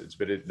acids,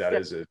 but that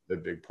is a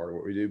big part of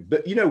what we do.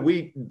 But, you know,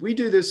 we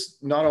do this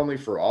not only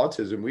for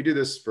autism, we do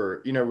this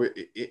for, you know,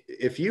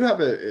 if you have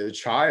a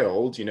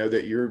child, you know,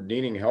 that you're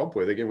needing help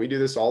with, again, we do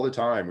this all the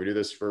time. We do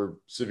this for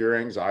severe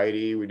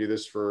anxiety. We do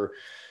this for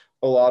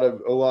a lot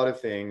of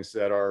things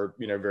that are,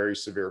 you know, very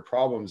severe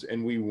problems,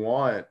 and we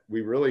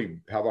really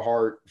have a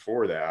heart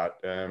for that.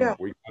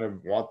 We kind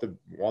of want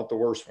the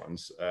worst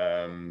ones, you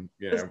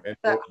know, and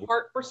that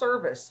heart for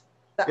service,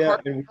 that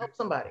heart to help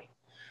somebody.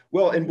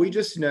 Well, and we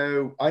just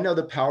know, I know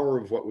the power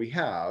of what we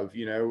have,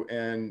 you know,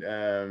 and,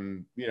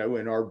 you know,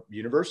 in our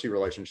university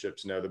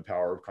relationships know the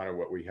power of kind of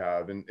what we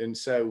have. And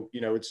so,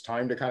 you know, it's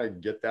time to kind of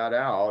get that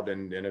out.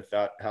 And if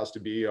that has to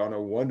be on a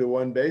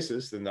one-to-one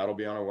basis, then that'll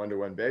be on a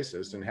one-to-one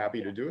basis, and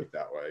happy to do it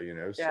that way, you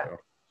know, so,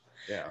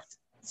 yeah.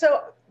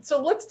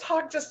 So let's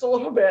talk just a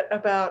little bit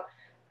about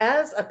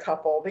as a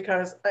couple,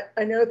 because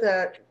I know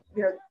that,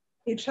 you know,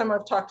 each time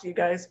I've talked to you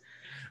guys,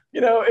 you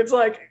know, it's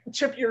like,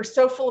 Chip, you're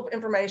so full of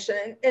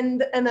information,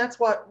 and that's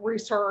what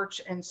research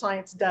and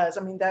science does.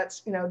 I mean,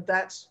 that's, you know,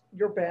 that's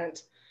your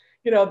bent,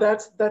 you know,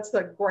 that's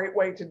the great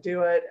way to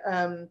do it.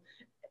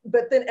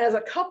 But then as a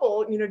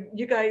couple, you know,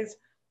 you guys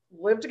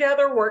live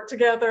together, work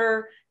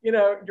together, you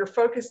know, you're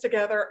focused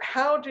together.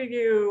 How do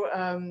you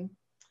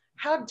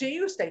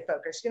stay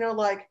focused? You know,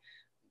 like,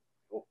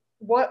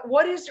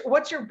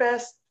 what's your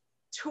best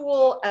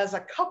tool as a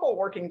couple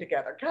working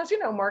together? Because, you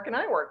know, Mark and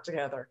I work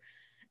together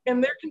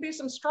and there can be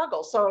some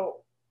struggle. So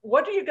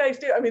what do you guys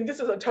do? I mean, this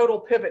is a total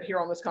pivot here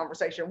on this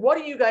conversation. What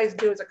do you guys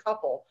do as a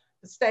couple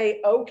to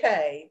stay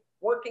okay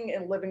working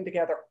and living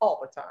together all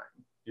the time?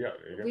 Yeah,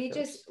 we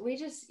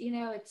just, you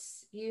know,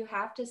 you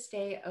have to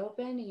stay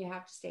open and you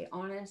have to stay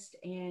honest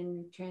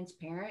and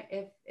transparent.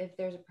 If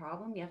there's a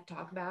problem, you have to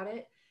talk about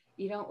it.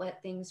 You don't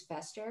let things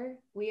fester.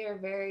 We are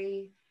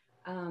very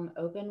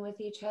open with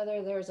each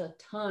other. There's a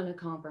ton of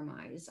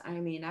compromise. I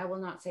mean, I will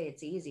not say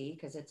it's easy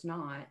because it's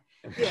not,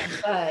 Yeah.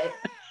 but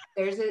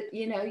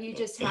you know, you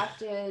just have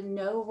to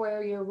know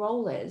where your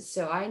role is.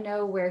 So I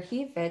know where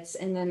he fits,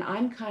 and then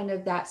I'm kind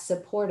of that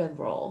supportive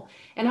role.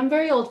 And I'm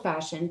very old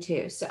fashioned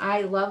too. So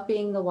I love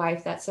being the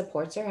wife that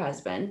supports her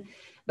husband.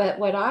 But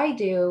what I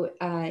do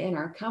in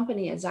our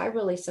company is I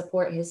really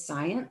support his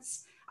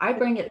science. I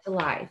bring it to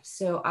life.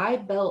 So I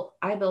build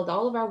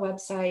all of our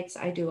websites.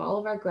 I do all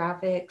of our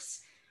graphics.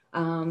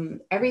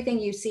 Everything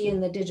you see in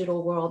the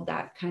digital world,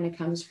 that kind of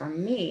comes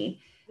from me.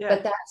 Yeah.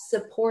 But that's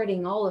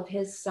supporting all of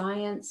his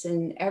science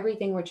and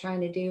everything we're trying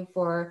to do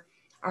for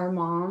our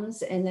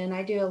moms. And then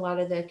I do a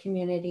lot of the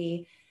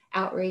community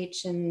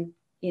outreach and,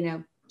 you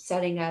know,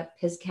 setting up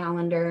his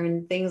calendar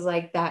and things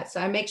like that.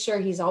 So I make sure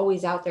he's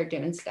always out there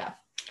doing stuff.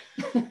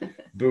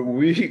 But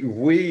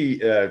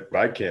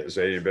I can't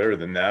say any better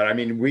than that. I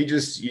mean, we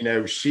just, you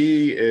know,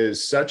 she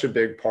is such a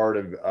big part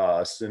of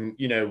us, and,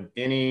 you know,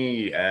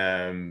 any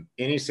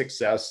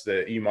success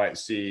that you might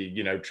see,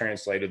 you know,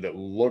 translated that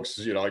looks,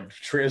 you know, like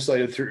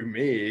translated through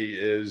me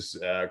is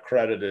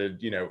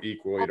credited, you know,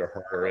 equally to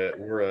her.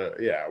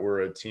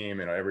 We're a team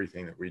in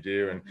everything that we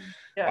do, and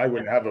I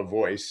wouldn't have a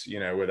voice, you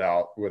know,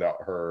 without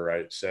her,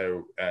 right?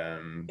 So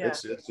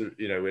it's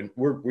you know, and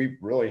we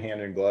really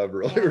hand in glove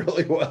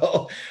really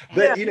well.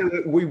 But you know,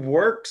 we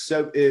work,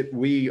 so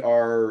we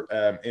are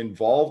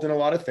involved in a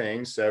lot of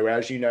things. So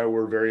as you know,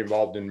 we're very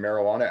involved in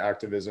marijuana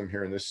activism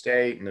here in the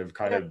state, and have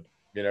kind of,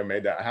 you know,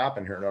 made that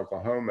happen here in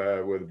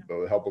Oklahoma with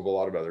the help of a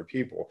lot of other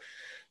people.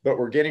 But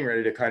we're getting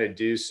ready to kind of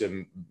do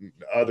some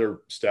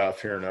other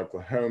stuff here in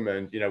Oklahoma.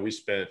 And, you know, we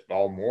spent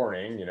all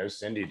morning, you know,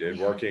 Cindy did,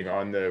 working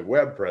on the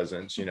web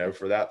presence, you know,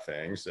 for that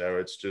thing. So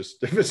it's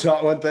just, if it's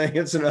not one thing,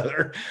 it's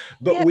another.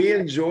 But we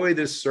enjoy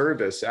this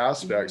service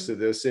aspects of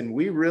this. And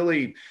we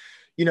really,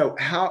 you know,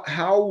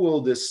 how will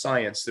this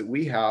science that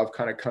we have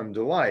kind of come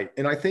to light?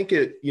 And I think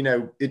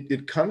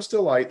it comes to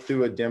light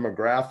through a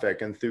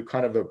demographic and through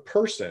kind of a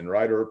person,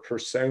 right? Or a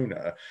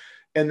persona.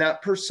 And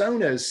that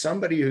persona is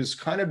somebody who's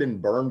kind of been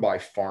burned by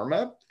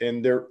pharma,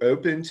 and they're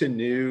open to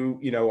new,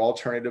 you know,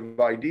 alternative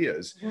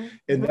ideas.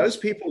 And those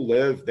people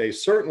they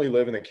certainly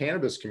live in the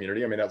cannabis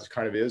community. I mean, that's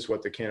kind of is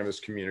what the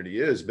cannabis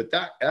community is, but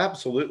that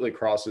absolutely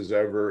crosses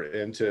over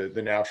into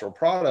the natural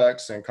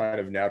products and kind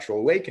of natural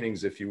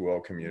awakenings, if you will,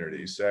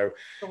 community. So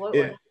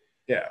it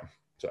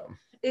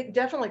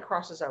definitely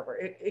crosses over.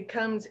 It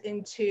comes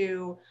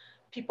into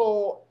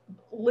people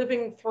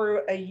living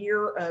through a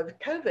year of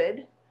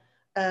COVID,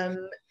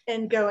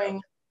 and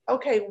going,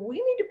 okay, we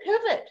need to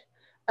pivot.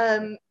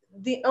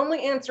 The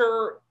only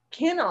answer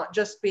cannot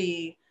just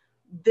be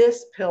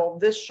this pill,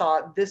 this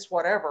shot, this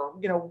whatever.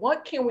 You know,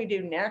 what can we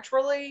do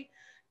naturally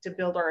to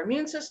build our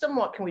immune system?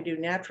 What can we do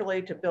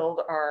naturally to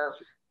build our,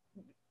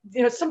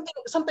 you know,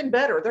 something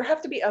better? There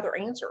have to be other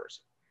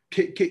answers.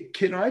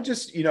 Can I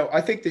just, you know,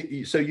 I think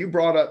that, so you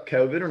brought up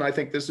COVID, and I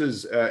think this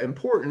is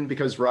important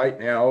because right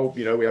now,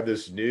 you know, we have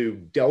this new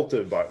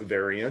Delta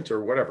variant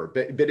or whatever,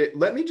 but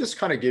let me just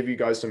kind of give you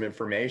guys some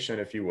information,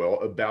 if you will,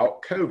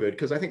 about COVID,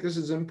 because I think this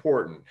is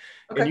important.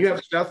 Okay. And you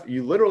have stuff,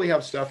 you literally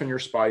have stuff in your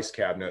spice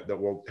cabinet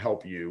that will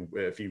help you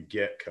if you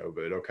get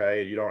COVID.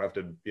 Okay. You don't have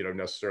to, you know,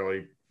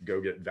 necessarily go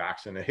get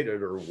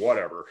vaccinated or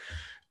whatever.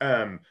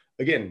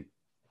 Again,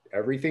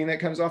 everything that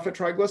comes off a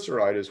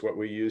triglyceride is what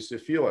we use to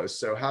fuel us.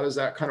 So how does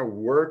that kind of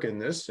work in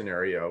this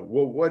scenario?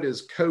 Well, what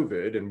is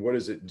COVID and what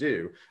does it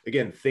do?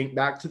 Again, think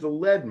back to the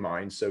lead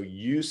mine. So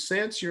you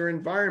sense your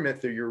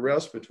environment through your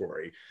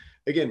respiratory.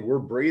 Again, we're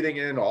breathing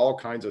in all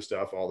kinds of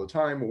stuff all the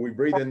time. When we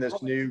breathe in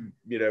this new,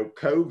 you know,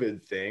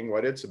 COVID thing,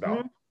 what it's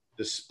about,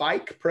 the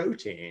spike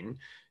protein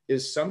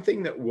is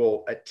something that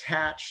will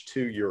attach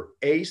to your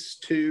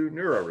ACE2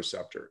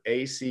 neuroreceptor,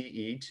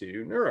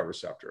 ACE2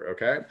 neuroreceptor,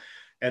 okay?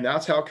 And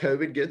that's how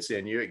COVID gets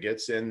in you. It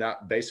gets in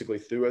that basically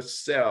through a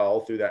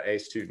cell, through that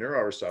ACE2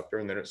 neuroreceptor,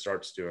 and then it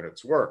starts doing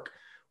its work.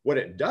 What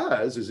it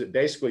does is it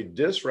basically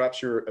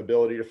disrupts your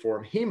ability to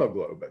form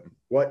hemoglobin.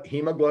 What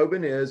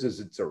hemoglobin is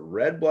it's a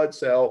red blood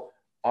cell,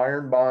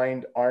 iron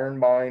bind, iron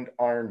bind,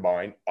 iron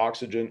bind,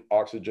 oxygen,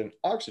 oxygen,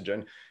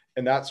 oxygen.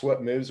 And that's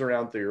what moves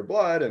around through your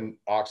blood and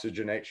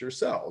oxygenates your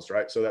cells,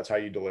 right? So that's how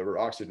you deliver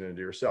oxygen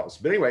into your cells.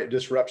 But anyway, it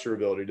disrupts your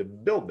ability to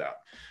build that.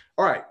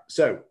 All right,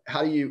 so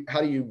how do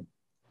you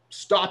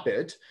stop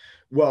it?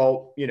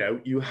 Well, you know,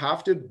 you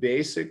have to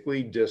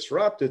basically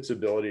disrupt its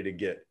ability to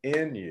get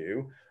in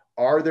you.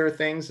 Are there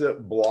things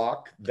that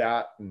block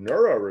that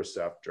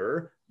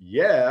neuroreceptor?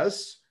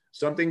 Yes,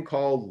 something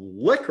called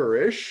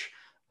licorice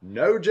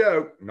no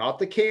joke, not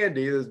the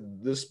candy,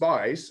 the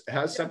spice,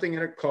 has something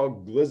in it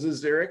called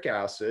glycosuric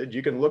acid.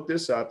 You can look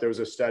this up. There was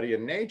a study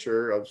in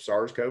Nature of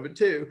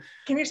SARS-CoV-2.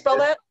 Can you spell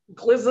that?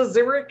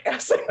 Glycosuric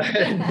acid?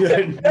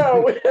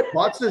 No.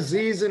 Lots of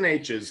Z's and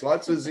H's,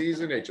 lots of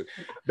Z's and H's.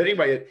 But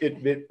anyway,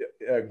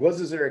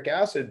 glycosuric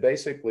acid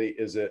basically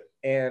is an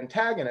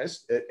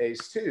antagonist at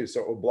ACE2,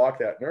 so it will block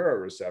that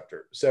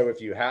neuroreceptor. So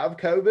if you have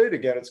COVID,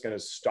 again, it's going to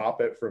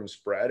stop it from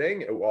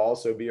spreading. It will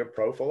also be a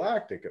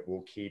prophylactic. It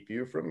will keep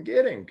you from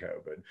getting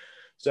COVID.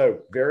 So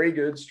very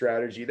good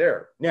strategy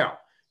there. Now,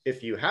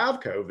 if you have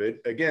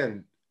COVID,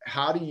 again,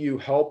 how do you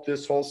help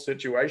this whole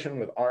situation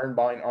with iron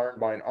bind,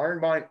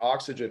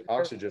 oxygen?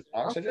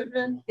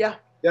 Yeah.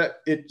 Yeah.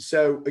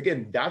 So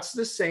again, that's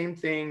the same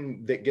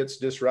thing that gets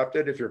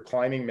disrupted if you're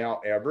climbing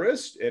Mount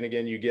Everest. And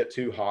again, you get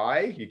too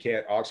high, you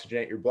can't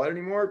oxygenate your blood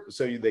anymore.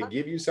 So they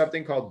give you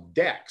something called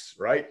Dex,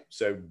 right?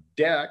 So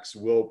Dex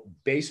will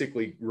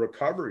basically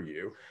recover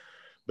you.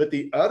 But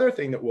the other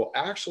thing that will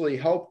actually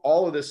help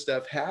all of this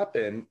stuff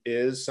happen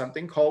is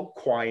something called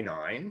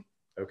quinine.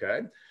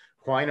 Okay.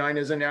 Quinine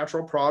is a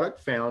natural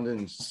product found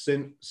in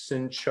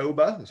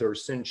cinchona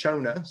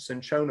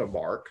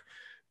bark.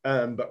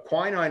 But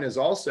quinine has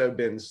also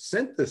been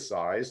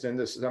synthesized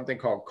into something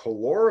called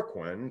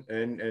chloroquine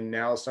and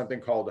now something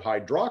called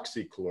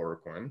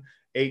hydroxychloroquine,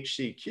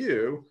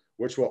 HCQ,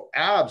 which will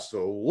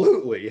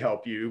absolutely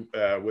help you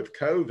with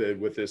COVID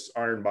with this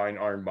iron bind.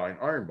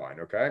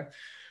 Okay.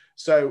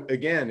 So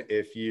again,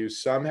 if you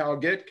somehow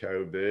get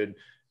COVID,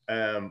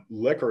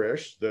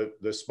 licorice, the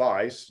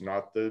spice,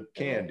 not the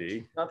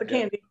candy. Not the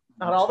candy,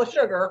 not all the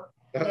sugar.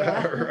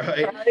 Yeah.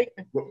 Right.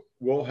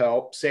 Will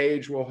help.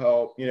 Sage will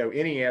help. You know,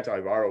 any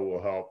antiviral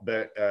will help,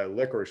 but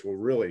licorice will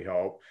really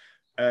help.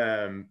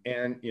 And,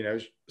 you know,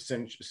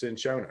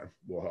 cinchona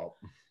will help.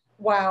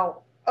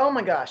 Wow. Oh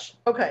my gosh.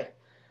 Okay.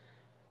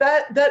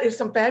 That is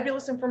some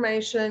fabulous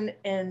information,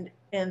 and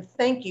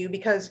thank you,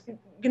 because,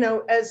 you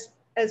know, as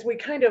we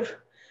kind of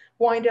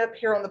wind up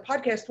here on the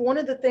podcast, one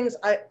of the things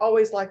I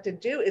always like to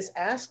do is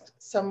ask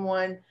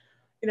someone,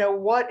 you know,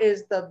 what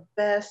is the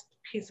best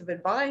piece of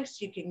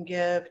advice you can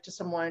give to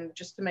someone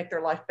just to make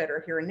their life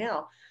better here and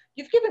now.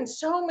 You've given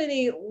so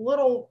many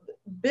little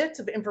bits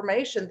of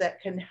information that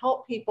can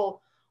help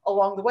people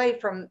along the way,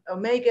 from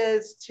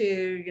omegas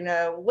to, you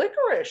know,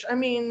 licorice. I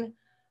mean,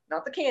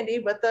 not the candy,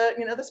 but the,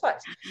 you know, the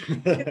spice.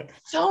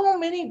 So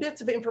many bits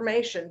of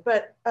information,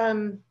 but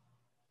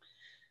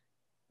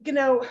you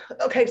know,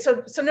 okay,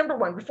 so number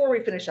one, before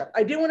we finish up,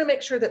 I do want to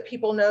make sure that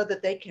people know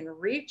that they can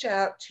reach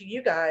out to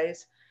you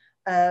guys,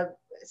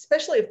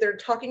 especially if they're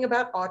talking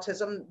about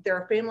autism,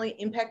 they're a family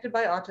impacted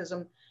by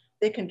autism,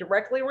 they can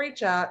directly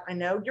reach out. I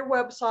know your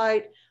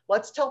website.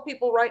 Let's tell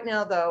people right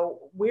now,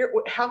 though,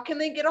 how can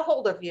they get a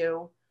hold of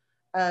you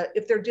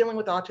if they're dealing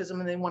with autism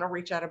and they want to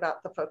reach out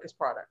about the Focus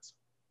products?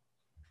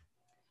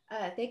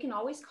 They can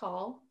always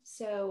call.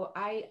 So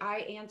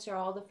I answer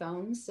all the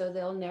phones, so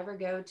they'll never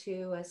go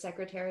to a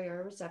secretary or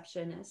a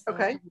receptionist. They'll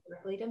Okay. come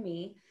directly to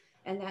me.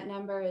 And that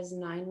number is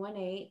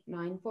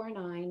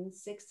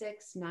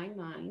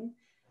 918-949-6699.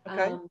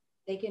 Okay.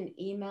 They can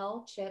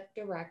email Chip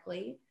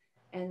directly,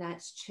 and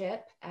that's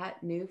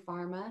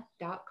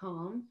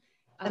chip@newpharma.com.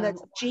 And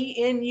that's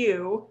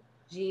GNU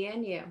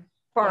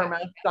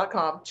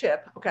pharma.com,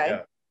 Chip. Okay.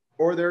 Yeah.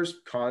 Or there's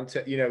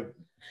content, you know,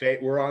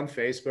 we're on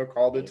Facebook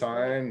all the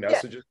time,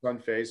 messages on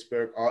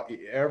Facebook.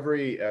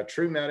 Every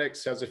True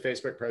Medics has a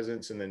Facebook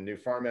presence, and then New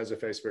Pharma has a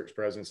Facebook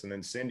presence, and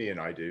then Cindy and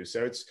I do.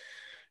 So it's,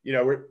 you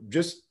know, we're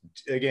just,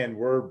 again,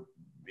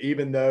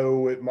 even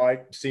though it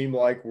might seem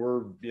like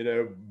we're, you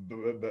know,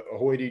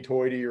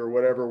 hoity-toity or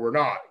whatever, we're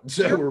not.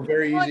 So we're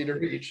very easy to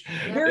reach.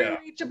 Very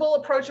reachable,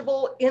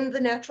 approachable, in the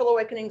Natural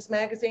Awakenings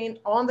magazine,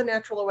 on the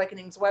Natural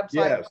Awakenings website.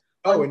 Yes.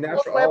 Oh, and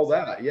natural, all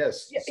that.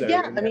 Yes. So,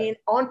 yeah. I mean,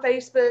 on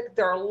Facebook,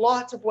 there are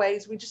lots of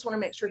ways. We just want to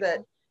make sure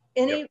that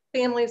any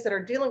families that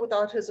are dealing with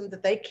autism,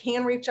 that they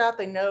can reach out.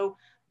 They know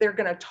they're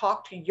going to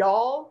talk to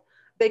y'all.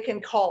 They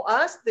can call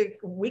us.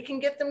 We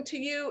can get them to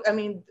you. I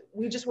mean,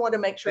 we just want to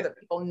make sure that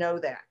people know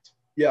that.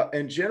 Yeah.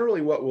 And generally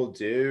what we'll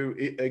do,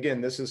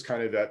 again, this is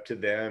kind of up to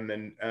them.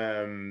 And,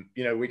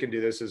 you know, we can do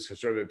this as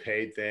sort of a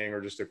paid thing or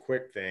just a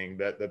quick thing,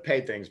 but the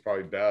paid thing is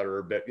probably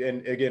better. But,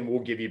 and again, we'll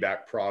give you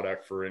back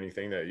product for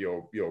anything that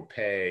you'll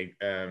pay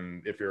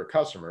if you're a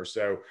customer.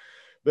 So,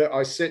 but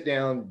I sit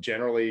down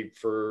generally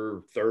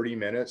for 30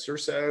 minutes or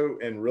so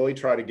and really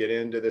try to get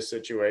into the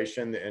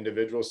situation, the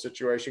individual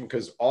situation,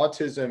 because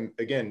autism,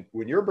 again,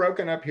 when you're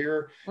broken up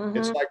here,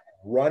 it's like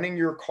running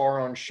your car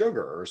on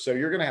sugar. So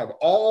you're going to have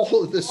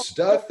all of the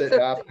stuff that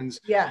happens.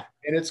 Yeah.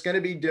 And it's going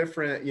to be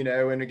different, you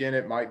know, and again,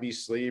 it might be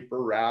sleep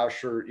or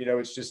rash or, you know,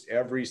 it's just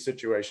every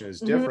situation is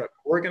different.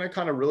 We're going to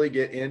kind of really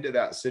get into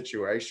that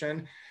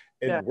situation.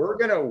 And we're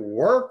going to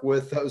work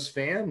with those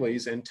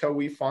families until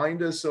we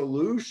find a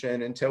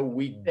solution, until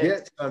we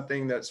get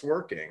something that's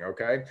working.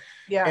 Okay.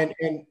 Yeah.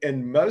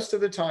 And most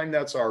of the time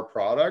that's our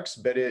products,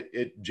 but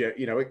it,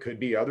 you know, it could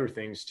be other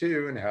things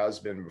too, and has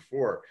been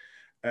before.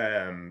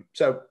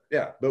 So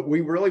yeah, but we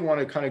really want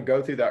to kind of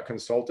go through that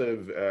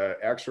consultative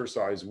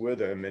exercise with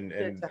them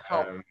and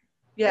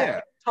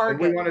Yeah. And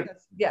we Target. want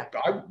Because, yeah.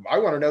 I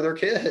want to know their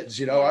kids,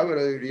 you know, Yeah. I want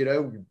to, you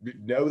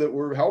know that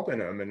we're helping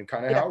them and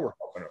kind of Yeah. how we're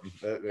helping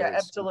them. Yeah,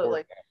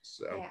 absolutely.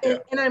 So, Yeah.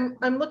 And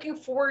I'm looking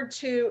forward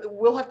to,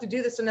 we'll have to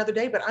do this another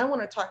day, but I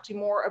want to talk to you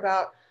more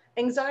about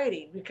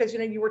anxiety, because, you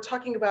know, you were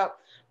talking about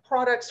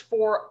products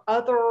for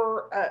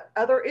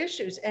other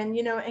issues, and,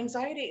 you know,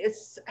 anxiety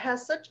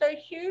has such a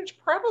huge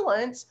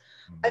prevalence.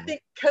 I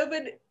think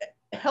COVID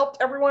helped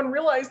everyone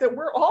realize that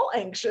we're all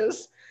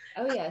anxious.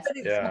 Oh, yes. But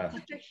it's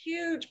such a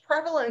huge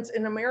prevalence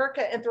in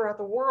America and throughout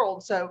the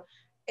world. So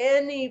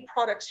any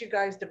products you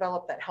guys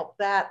develop that help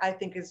that, I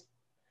think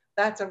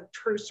that's a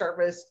true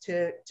service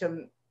to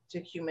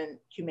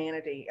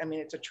humanity. I mean,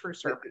 it's a true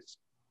service.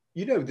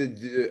 You know,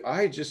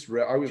 I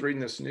was reading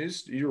this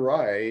news. You're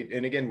right.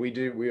 And again, we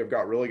have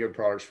got really good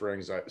products for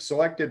anxiety.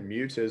 Selective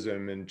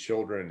mutism in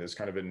children is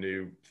kind of a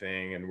new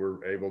thing. And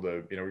we're able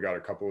to, you know, we got a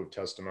couple of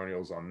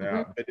testimonials on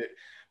that. But I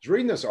was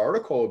reading this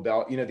article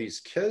about, you know, these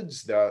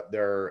kids that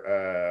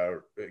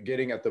they're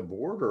getting at the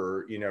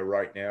border, you know,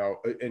 right now,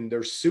 and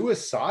they're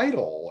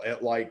suicidal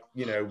at, like,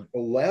 you know,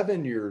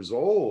 11 years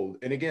old.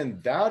 And again,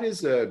 that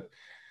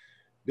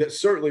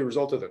certainly a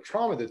result of the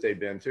trauma that they've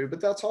been through,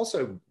 but that's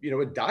also, you know,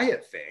 a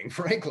diet thing,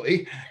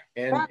 frankly.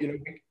 And, you know,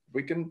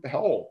 we can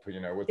help, you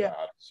know, with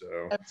that.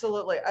 So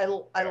absolutely. I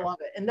love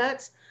it. And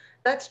that's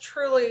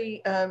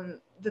truly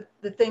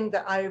the thing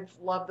that I've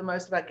loved the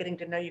most about getting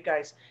to know you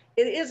guys.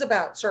 It is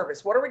about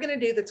service. What are we going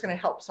to do that's going to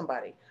help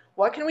somebody?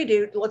 What can we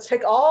do? Let's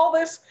take all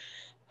this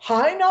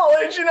high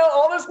knowledge, you know,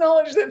 all this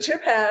knowledge that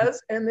Chip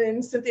has. And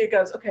then Cynthia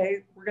goes,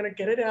 okay, we're going to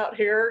get it out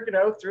here, you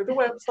know, through the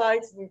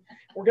websites, and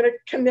we're going to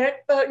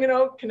connect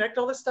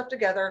all this stuff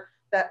together.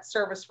 That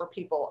service for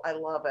people. I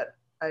love it.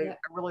 I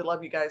really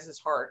love you guys'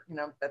 heart. You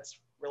know, that's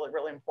really,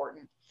 really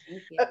important.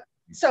 Thank you.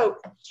 So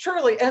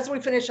Shirley, as we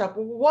finish up,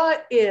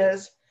 what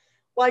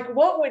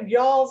would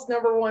y'all's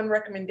number one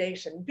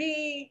recommendation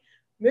be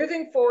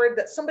moving forward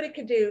that somebody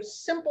could do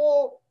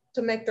simple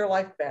to make their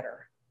life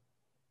better?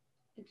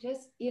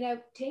 Just, you know,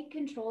 take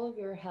control of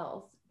your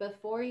health.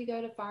 Before you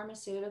go to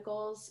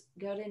pharmaceuticals,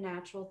 go to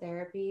natural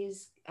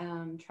therapies,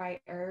 try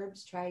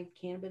herbs, try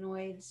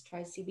cannabinoids,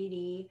 try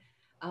CBD,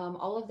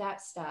 all of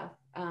that stuff.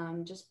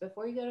 Just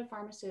before you go to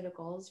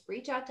pharmaceuticals,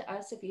 reach out to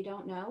us if you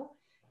don't know,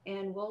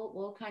 and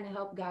we'll kind of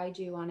help guide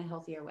you on a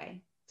healthier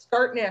way.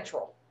 Start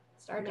natural.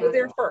 Go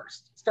there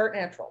first. Start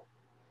natural.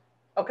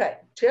 Okay,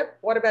 Chip,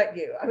 what about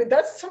you? I mean,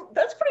 that's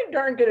pretty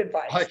darn good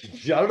advice. I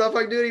don't know if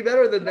I can do any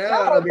better than that.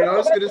 I mean, I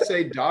was going to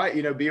say diet,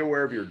 you know, be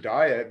aware of your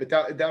diet,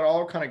 but that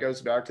all kind of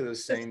goes back to the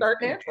same.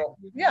 Start natural.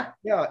 Yeah.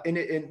 Yeah.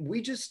 And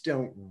we just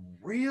don't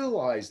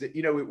realize that,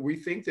 you know, we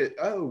think that,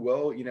 oh,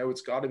 well, you know,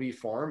 it's got to be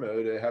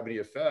pharma to have any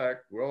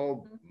effect.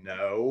 Well,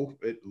 no,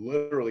 it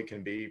literally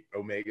can be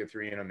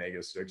omega-3 and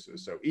omega-6s.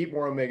 So eat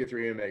more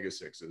omega-3 and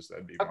omega-6s.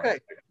 That'd be okay.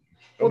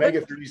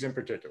 Omega-3s in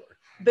particular.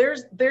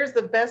 There's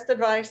the best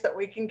advice that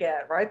we can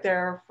get right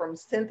there from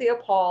Cynthia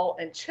Paul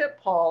and Chip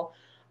Paul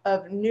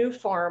of New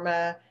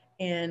Pharma,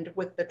 and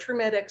with the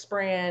TrueMedX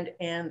brand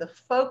and the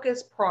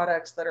Focus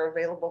products that are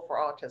available for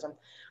autism.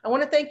 I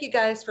want to thank you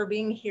guys for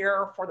being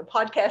here for the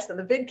podcast and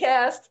the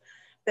vidcast.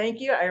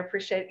 Thank you. I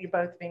appreciate you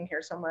both being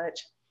here so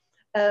much.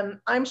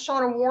 I'm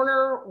Shauna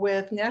Warner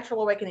with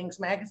Natural Awakenings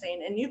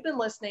Magazine, and you've been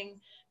listening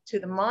to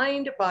the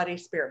Mind, Body,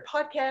 Spirit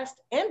podcast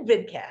and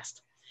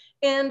vidcast.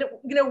 And,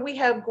 you know, we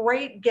have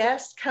great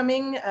guests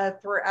coming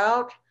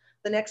throughout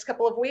the next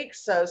couple of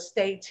weeks, so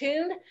stay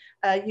tuned.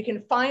 You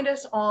can find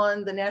us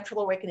on the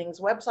Natural Awakenings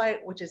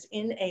website, which is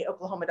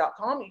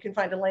naoklahoma.com. You can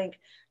find a link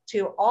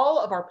to all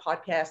of our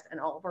podcasts and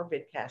all of our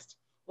vidcasts.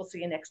 We'll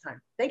see you next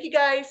time. Thank you,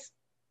 guys.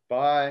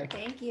 Bye.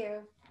 Thank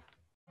you.